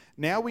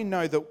 Now we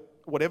know that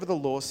whatever the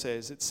law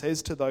says, it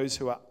says to those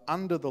who are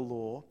under the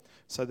law,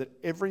 so that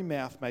every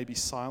mouth may be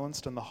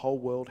silenced and the whole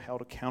world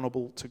held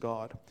accountable to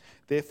God.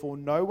 Therefore,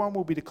 no one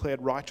will be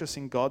declared righteous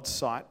in God's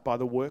sight by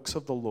the works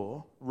of the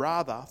law.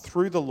 Rather,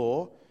 through the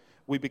law,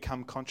 we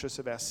become conscious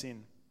of our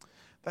sin.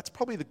 That's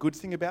probably the good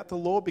thing about the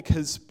law,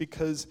 because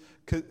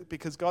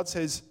God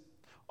says,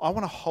 I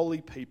want a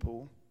holy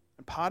people,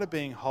 and part of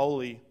being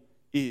holy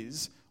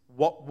is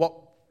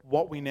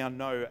what we now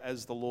know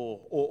as the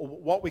law, or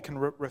what we can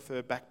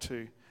refer back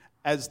to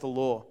as the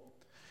law.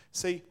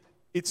 See,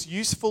 it's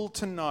useful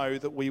to know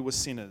that we were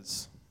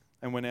sinners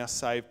and we're now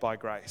saved by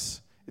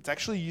grace. It's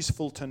actually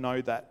useful to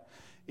know that.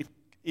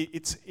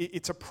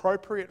 It's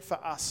appropriate for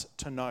us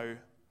to know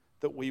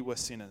that we were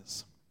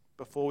sinners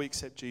before we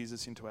accept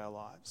Jesus into our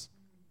lives.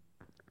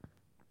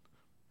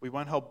 We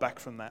won't hold back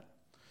from that.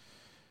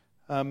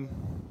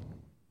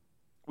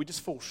 We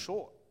just fall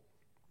short.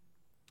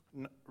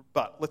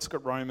 But let's look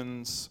at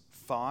Romans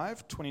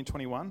 5:20 and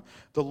 21.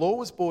 The law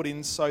was brought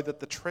in so that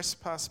the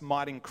trespass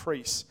might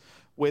increase.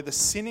 Where the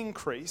sin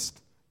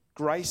increased,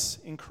 grace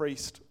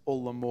increased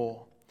all the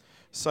more.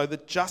 So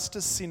that just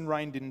as sin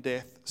reigned in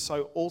death,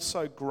 so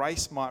also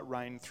grace might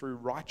reign through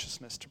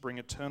righteousness to bring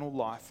eternal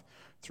life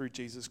through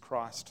Jesus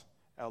Christ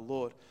our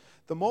Lord.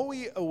 The more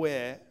we are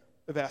aware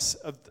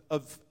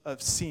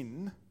of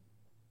sin,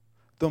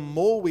 the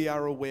more we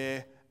are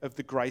aware of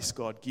the grace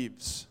God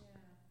gives.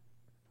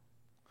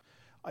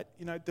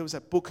 There was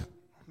that book,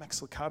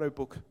 Max Lucado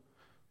book,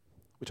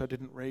 which I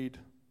didn't read,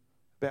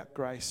 about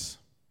grace.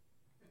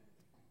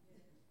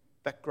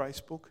 That grace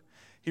book.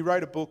 He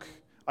wrote a book.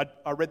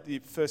 I read the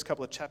first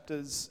couple of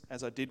chapters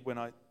as I did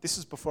this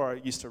is before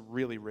I used to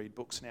really read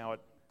books. Now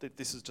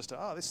this is just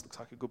this looks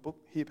like a good book.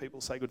 Hear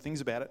people say good things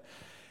about it.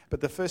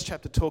 But the first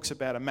chapter talks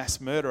about a mass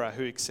murderer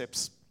who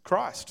accepts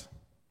Christ.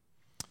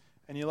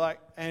 And you're like,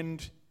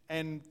 and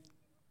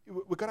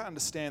we've got to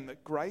understand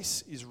that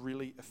grace is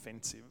really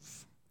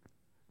offensive.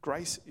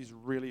 Grace is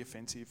really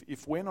offensive.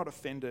 If we're not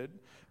offended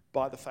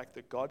by the fact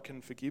that God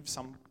can forgive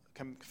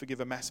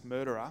a mass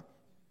murderer,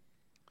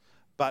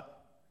 but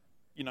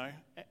and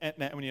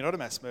when you're not a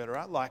mass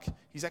murderer, like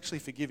he's actually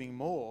forgiving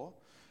more,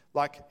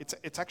 like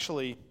it's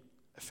actually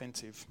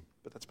offensive.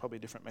 But that's probably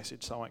a different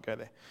message, so I won't go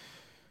there.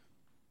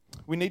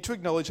 We need to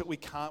acknowledge that we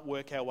can't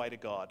work our way to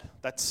God.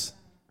 This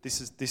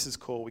is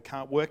core. We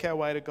can't work our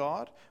way to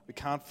God. We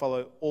can't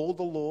follow all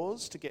the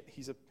laws to get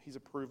his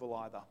approval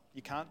either.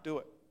 You can't do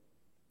it.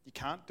 You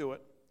can't do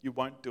it. You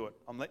won't do it.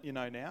 I'm letting you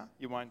know now,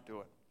 you won't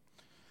do it.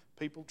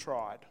 People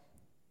tried.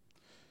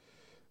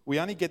 We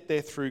only get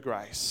there through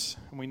grace,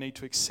 and we need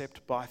to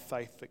accept by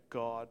faith that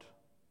God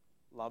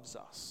loves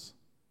us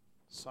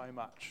so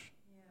much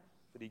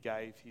that he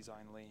gave his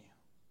only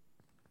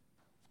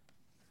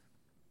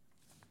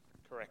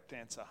correct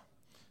answer,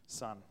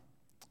 son.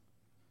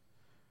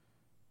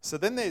 So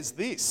then there's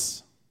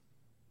this.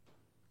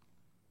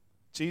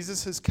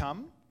 Jesus has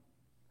come.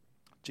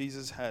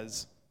 Jesus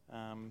has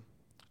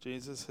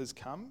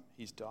come.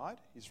 He's died.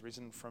 He's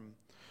risen from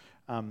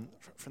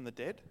the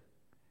dead.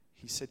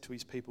 He said to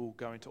his people,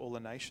 go into all the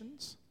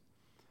nations.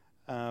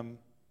 And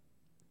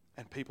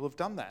people have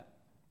done that.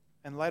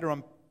 And later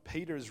on,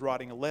 Peter is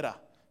writing a letter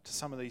to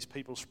some of these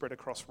people spread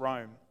across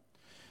Rome.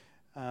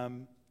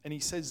 And he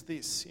says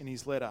this in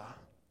his letter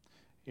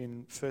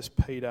in 1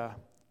 Peter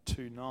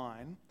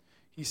 2:9.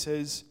 He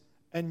says,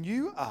 and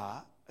you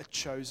are a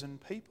chosen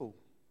people,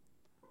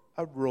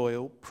 a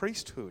royal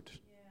priesthood,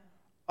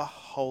 a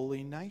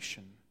holy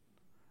nation,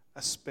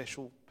 a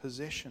special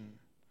possession,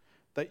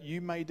 that you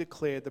may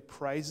declare the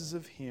praises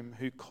of him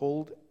who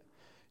called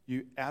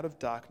you out of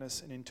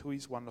darkness and into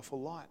his wonderful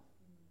light.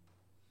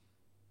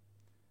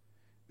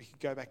 We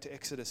could go back to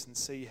Exodus and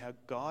see how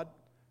God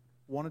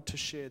wanted to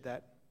share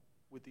that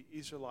with the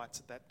Israelites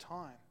at that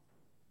time.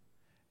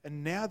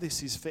 And now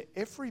this is for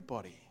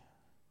everybody.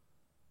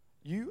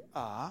 You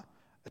are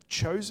a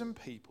chosen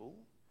people,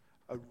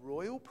 a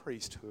royal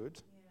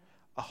priesthood,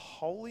 a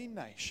holy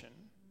nation,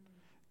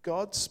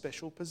 God's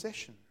special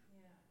possession.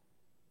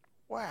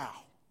 Wow.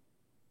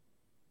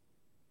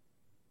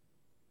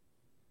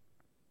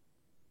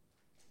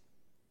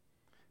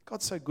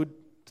 God's so good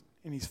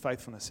in his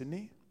faithfulness, isn't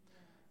he?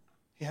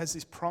 He has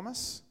this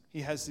promise.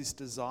 He has this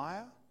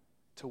desire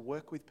to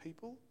work with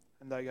people.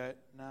 And they go,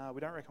 no,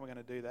 we don't reckon we're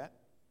going to do that.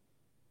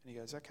 And he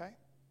goes, okay. And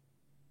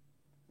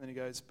then he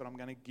goes, but I'm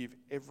going to give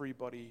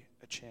everybody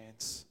a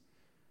chance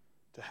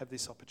to have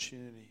this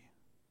opportunity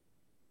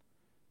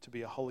to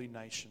be a holy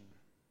nation,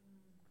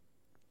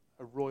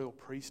 a royal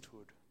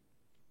priesthood.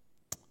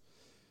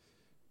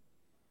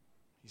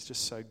 He's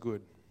just so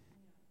good.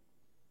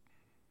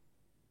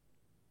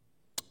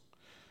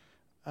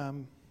 What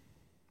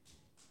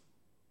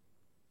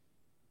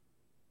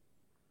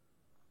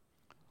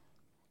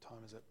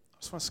time is it? I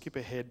just want to skip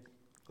ahead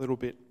a little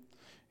bit.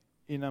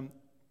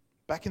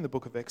 Back in the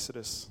book of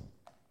Exodus,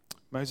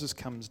 Moses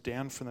comes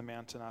down from the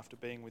mountain after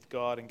being with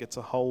God and gets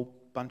a whole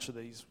bunch of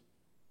these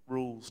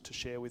rules to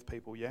share with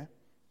people, yeah?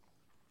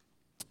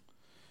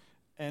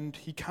 And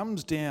he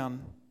comes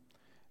down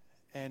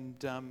and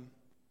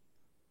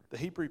the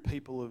Hebrew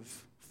people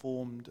have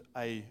formed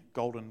a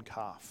golden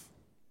calf.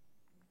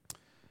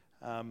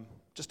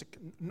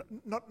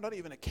 Not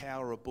even a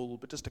cow or a bull,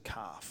 but just a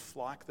calf,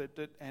 like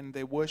that, and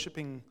they're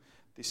worshipping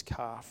this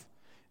calf.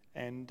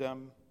 And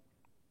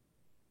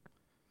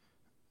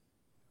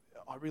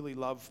I really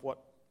love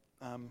what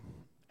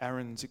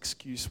Aaron's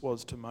excuse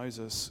was to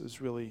Moses.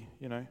 Is really,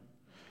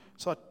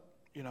 so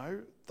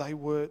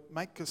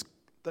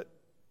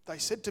they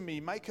said to me,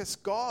 make us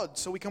gods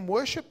so we can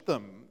worship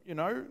them.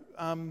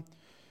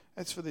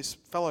 As for this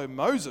fellow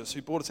Moses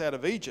who brought us out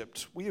of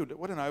Egypt, we don't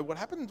know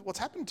what's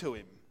happened to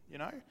him.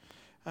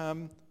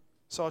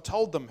 So I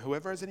told them,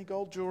 whoever has any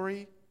gold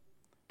jewelry,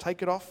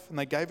 take it off. And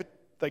they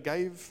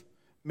gave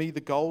me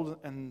the gold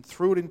and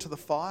threw it into the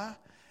fire,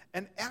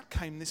 and out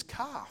came this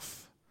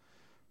calf.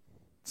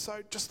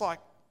 So just like,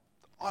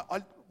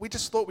 we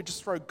just thought we'd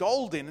just throw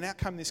gold in, and out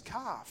came this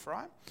calf,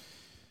 right?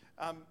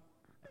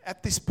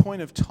 At this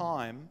point of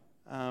time,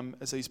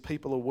 as these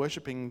people are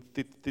worshipping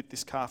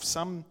this calf,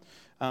 some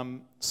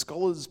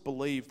scholars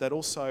believe that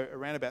also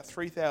around about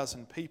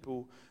 3,000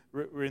 people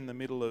were in the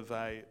middle of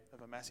a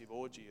massive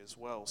orgy as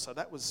well. So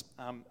that was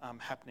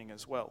happening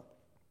as well.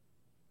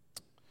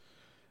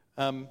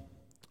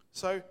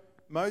 So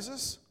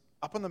Moses,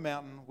 up on the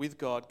mountain with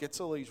God,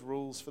 gets all these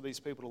rules for these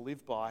people to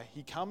live by.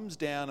 He comes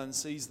down and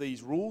sees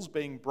these rules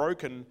being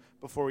broken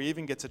before he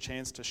even gets a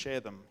chance to share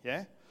them,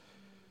 yeah?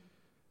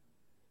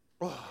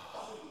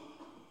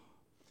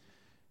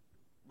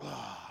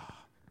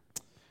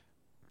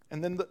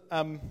 And then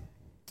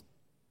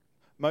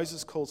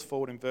Moses calls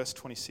forward in verse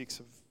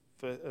 26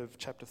 of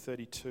chapter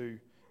 32,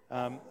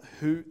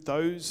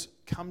 those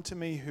come to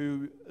me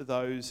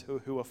those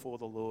who are for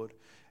the Lord,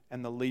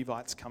 and the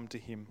Levites come to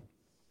him.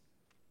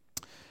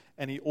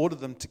 And he ordered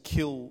them to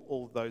kill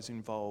all of those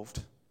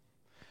involved.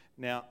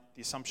 Now,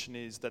 the assumption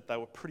is that they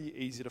were pretty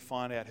easy to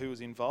find out who was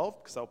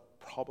involved because they were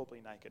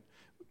probably naked.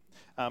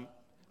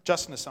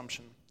 Just an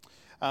assumption.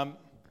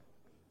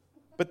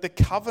 But the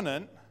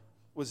covenant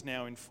was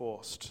now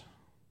enforced.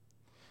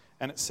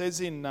 And it says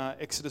in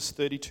Exodus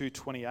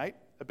 32:28,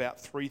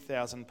 about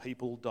 3,000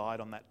 people died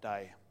on that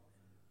day.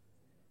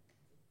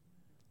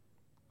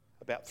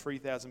 About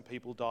 3,000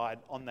 people died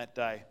on that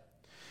day.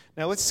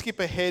 Now let's skip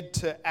ahead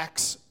to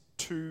Acts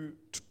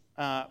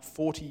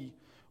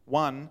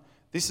 2:41.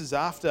 This is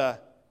after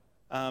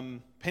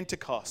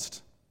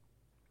Pentecost.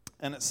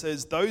 And it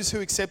says, those who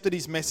accepted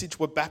his message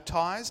were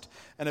baptized,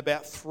 and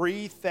about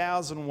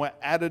 3,000 were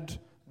added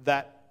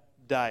that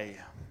day.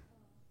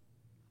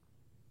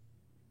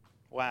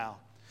 Wow.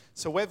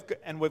 So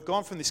we've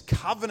gone from this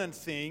covenant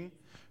thing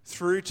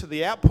through to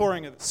the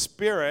outpouring of the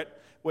Spirit,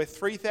 where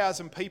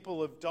 3,000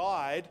 people have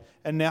died,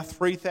 and now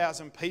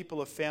 3,000 people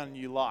have found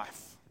new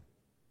life.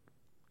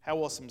 How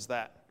awesome is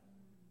that?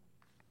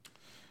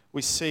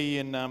 We see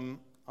in,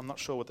 I'm not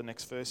sure what the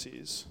next verse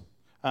is,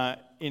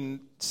 in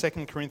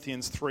 2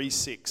 Corinthians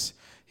 3:6,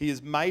 he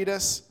has made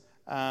us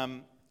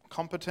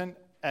competent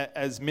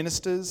as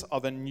ministers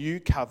of a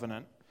new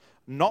covenant,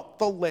 not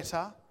the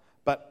letter,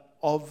 but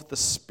of the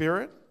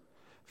Spirit.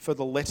 For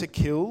the letter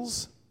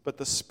kills, but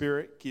the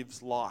Spirit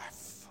gives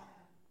life.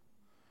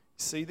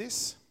 See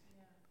this?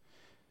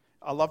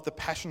 I love the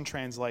Passion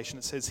Translation.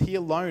 It says, he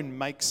alone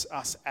makes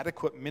us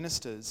adequate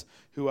ministers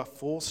who are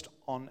forced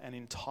on an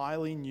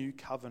entirely new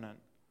covenant.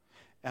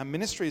 Our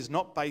ministry is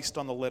not based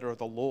on the letter of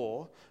the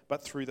law,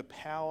 but through the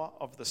power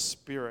of the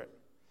Spirit.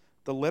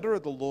 The letter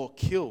of the law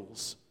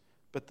kills,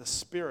 but the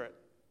Spirit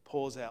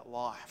pours out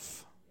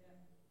life.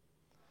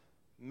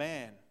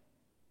 Man,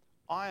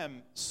 I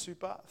am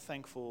super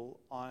thankful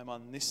I am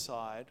on this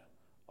side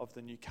of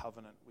the new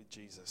covenant with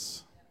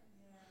Jesus.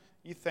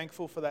 You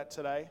thankful for that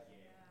today?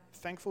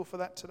 Thankful for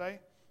that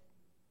today?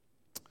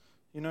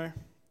 You know,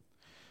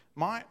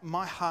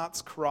 my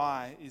heart's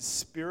cry is,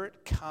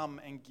 Spirit, come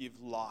and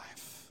give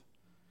life.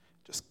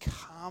 Just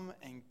come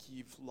and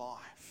give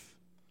life.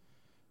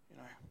 You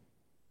know,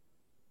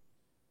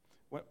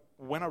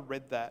 when I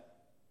read that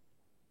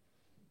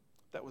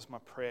was my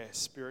prayer.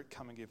 Spirit,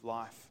 come and give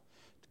life.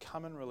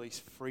 Come and release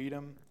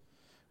freedom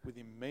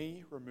within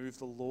me. Remove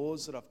the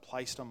laws that I've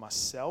placed on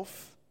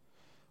myself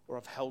or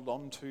I've held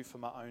on to for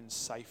my own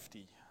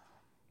safety.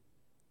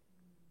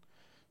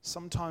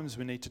 Sometimes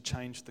we need to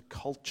change the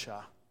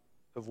culture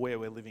of where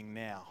we're living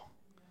now.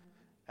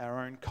 Our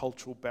own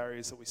cultural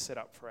barriers that we set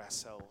up for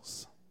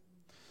ourselves.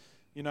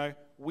 You know,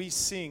 we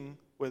sing,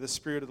 where the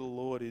Spirit of the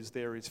Lord is,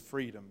 there is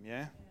freedom,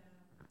 yeah?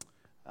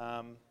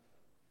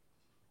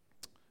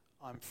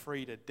 I'm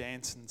free to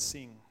dance and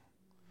sing.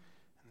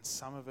 And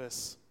some of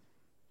us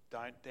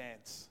don't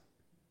dance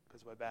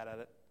because we're bad at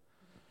it.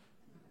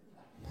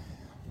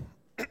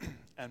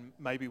 And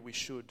maybe we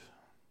should.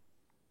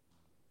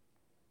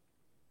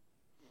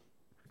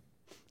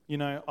 You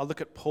know, I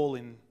look at Paul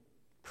in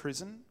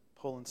prison,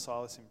 Paul and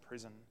Silas in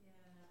prison.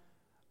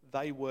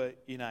 They were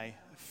in a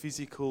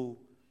physical,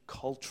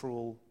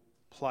 cultural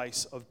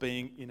place of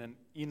being in an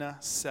inner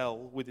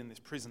cell within this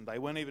prison. They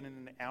weren't even in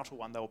an outer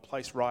one. They were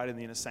placed right in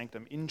the inner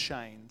sanctum, in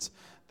chains.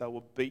 They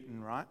were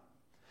beaten, right?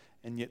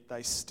 And yet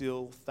they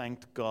still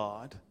thanked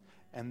God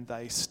and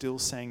they still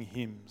sang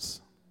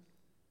hymns.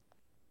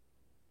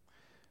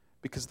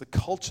 Because the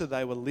culture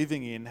they were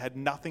living in had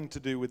nothing to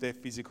do with their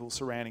physical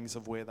surroundings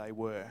of where they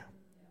were.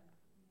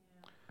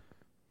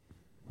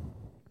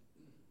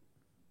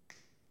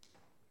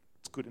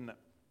 It's good, isn't it?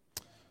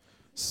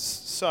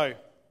 So,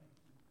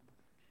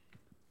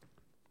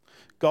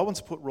 God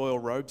wants to put royal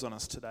robes on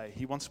us today.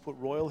 He wants to put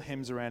royal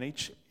hems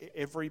around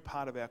every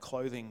part of our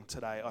clothing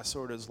today. I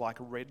saw it as like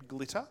red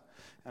glitter,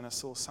 and I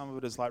saw some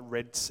of it as like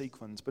red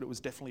sequins, but it was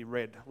definitely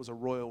red. It was a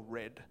royal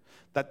red.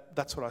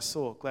 That's what I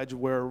saw. Glad you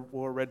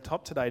wore a red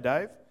top today,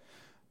 Dave.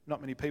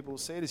 Not many people will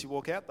see it as you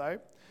walk out, though.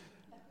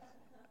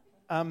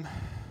 I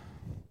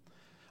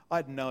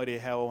had no idea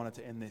how I wanted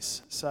to end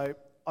this. So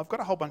I've got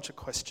a whole bunch of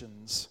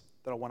questions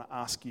that I want to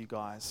ask you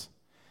guys.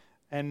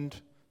 And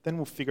then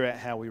we'll figure out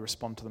how we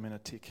respond to them in a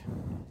tick.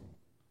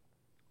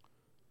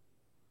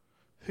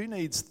 Who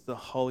needs the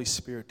Holy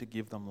Spirit to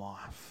give them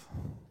life?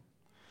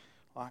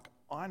 Like,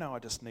 I know I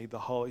just need the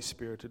Holy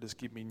Spirit to just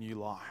give me new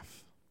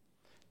life.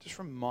 Just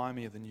remind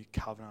me of the new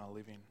covenant I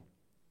live in.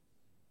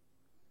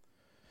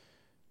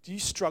 Do you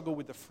struggle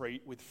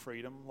with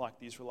freedom like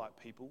the Israelite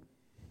people?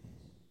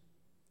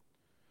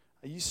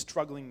 Are you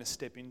struggling to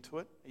step into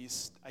it?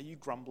 Are you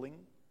grumbling?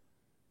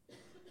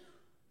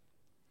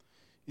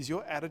 Is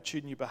your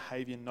attitude and your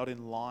behaviour not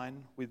in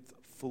line with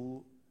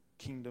full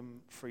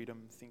kingdom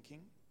freedom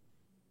thinking?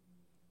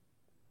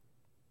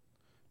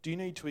 Do you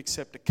need to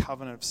accept a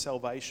covenant of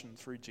salvation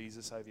through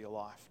Jesus over your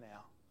life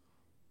now?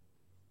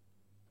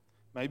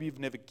 Maybe you've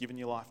never given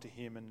your life to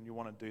him and you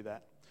want to do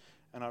that.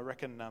 And I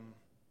reckon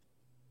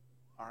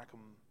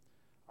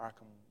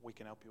we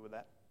can help you with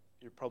that.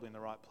 You're probably in the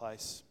right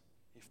place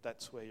if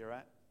that's where you're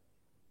at.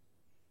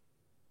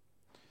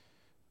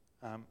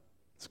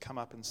 Let's come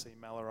up and see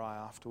Mallory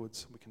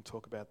afterwards. We can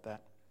talk about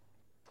that.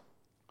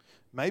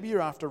 Maybe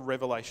you're after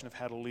revelation of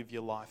how to live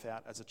your life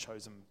out as a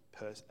chosen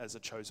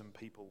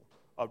people,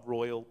 a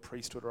royal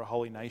priesthood or a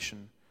holy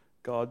nation,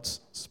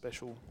 God's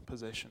special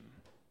possession.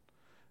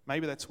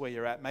 Maybe that's where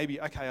you're at.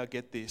 Maybe, okay, I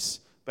get this,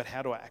 but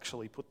how do I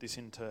actually put this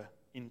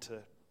into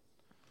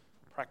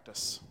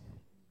practice?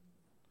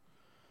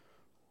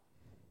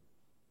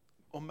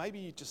 Or maybe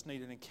you just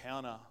need an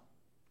encounter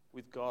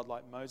with God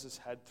like Moses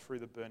had through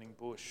the burning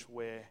bush,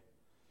 where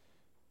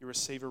you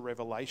receive a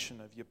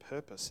revelation of your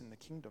purpose in the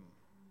kingdom.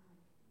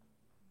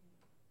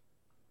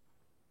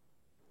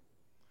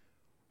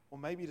 Or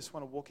maybe you just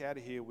want to walk out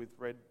of here with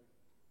red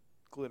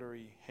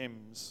glittery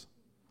hems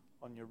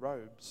on your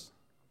robes.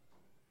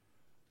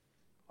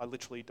 I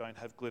literally don't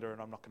have glitter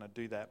and I'm not going to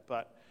do that,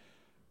 but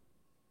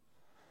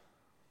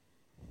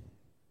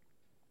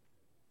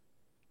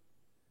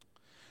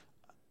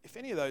if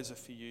any of those are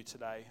for you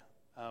today,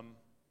 I'm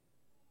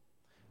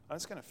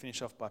just going to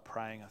finish off by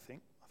praying, I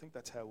think. I think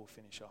that's how we'll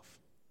finish off.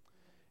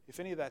 If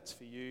any of that's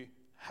for you,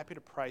 happy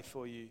to pray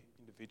for you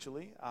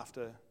individually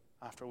after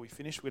we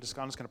finish. I'm just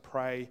going to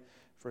pray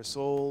for us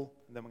all,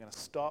 and then we're going to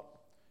stop.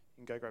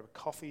 You can go grab a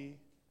coffee,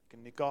 you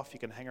can nick off, you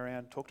can hang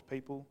around, talk to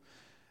people.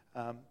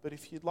 But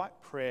if you'd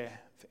like prayer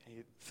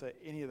for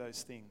any of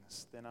those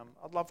things, then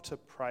I'd love to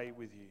pray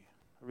with you.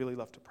 I really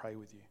love to pray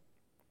with you.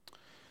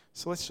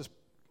 So can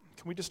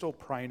we just all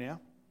pray now?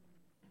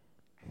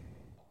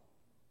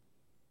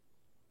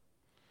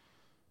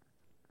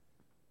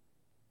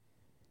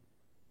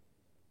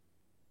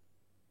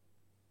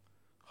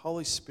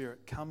 Holy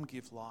Spirit, come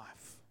give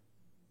life.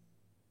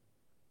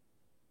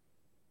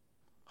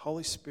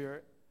 Holy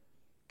Spirit,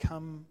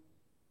 come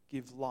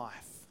give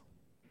life.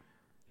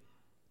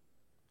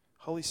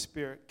 Holy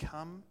Spirit,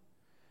 come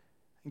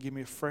and give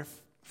me a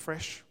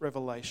fresh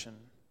revelation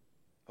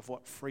of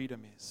what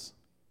freedom is.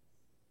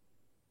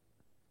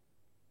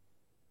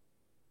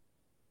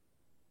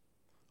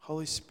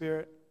 Holy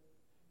Spirit,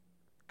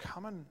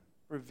 come and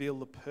reveal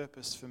the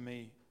purpose for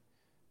me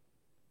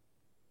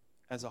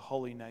as a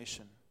holy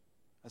nation,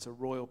 as a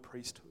royal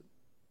priesthood.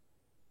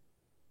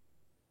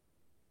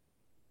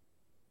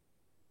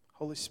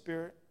 Holy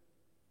Spirit,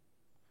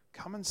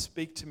 come and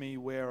speak to me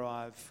where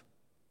I've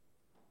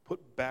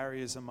put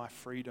barriers on my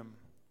freedom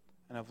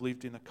and I've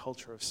lived in a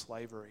culture of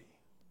slavery.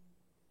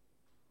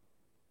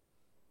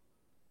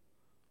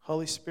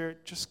 Holy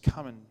Spirit, just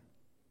come and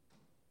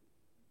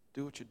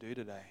do what you do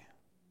today.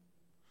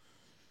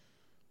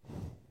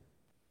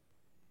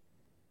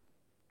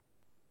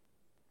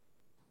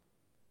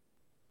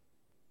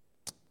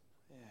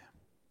 Yeah.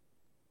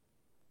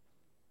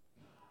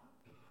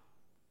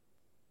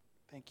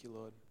 Thank you,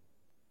 Lord.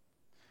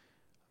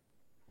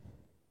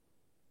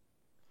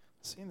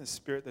 I see in the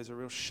Spirit there's a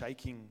real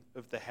shaking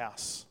of the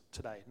house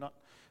today. Not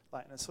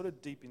like, and it's sort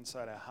of deep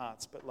inside our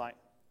hearts, but like,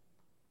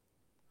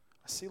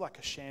 I see like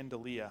a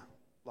chandelier,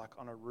 like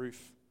on a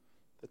roof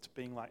that's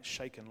being like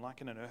shaken, like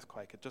in an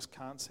earthquake. It just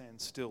can't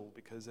stand still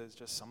because there's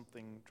just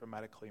something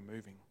dramatically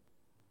moving.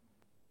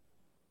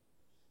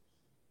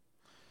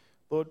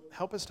 Lord,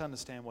 help us to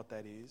understand what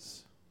that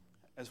is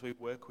as we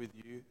work with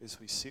you, as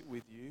we sit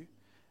with you,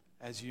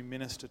 as you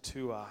minister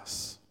to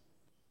us.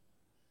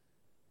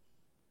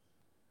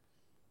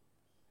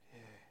 Yeah.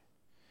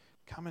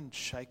 Come and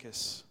shake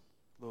us,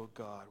 Lord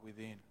God,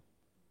 within.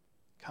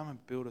 Come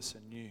and build us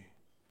anew.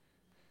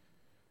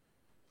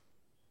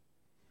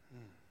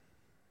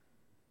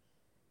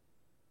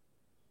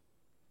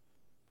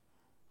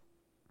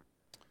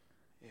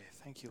 Yeah,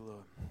 thank you,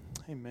 Lord.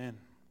 Amen.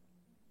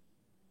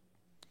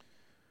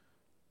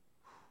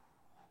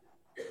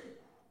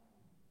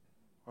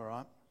 All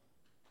right.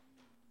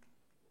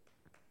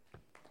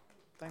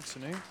 Thanks,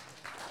 Anu.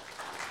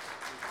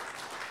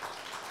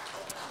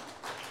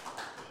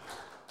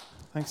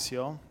 Thanks,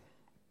 y'all.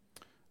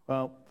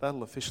 Well,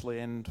 that'll officially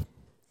end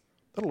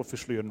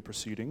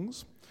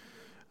proceedings.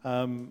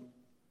 Yeah,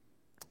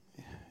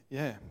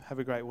 have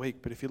a great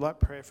week. But if you'd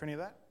like prayer for any of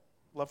that,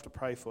 I'd love to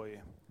pray for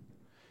you.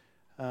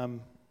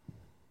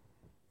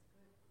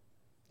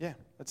 Yeah,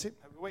 that's it.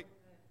 Have a good week.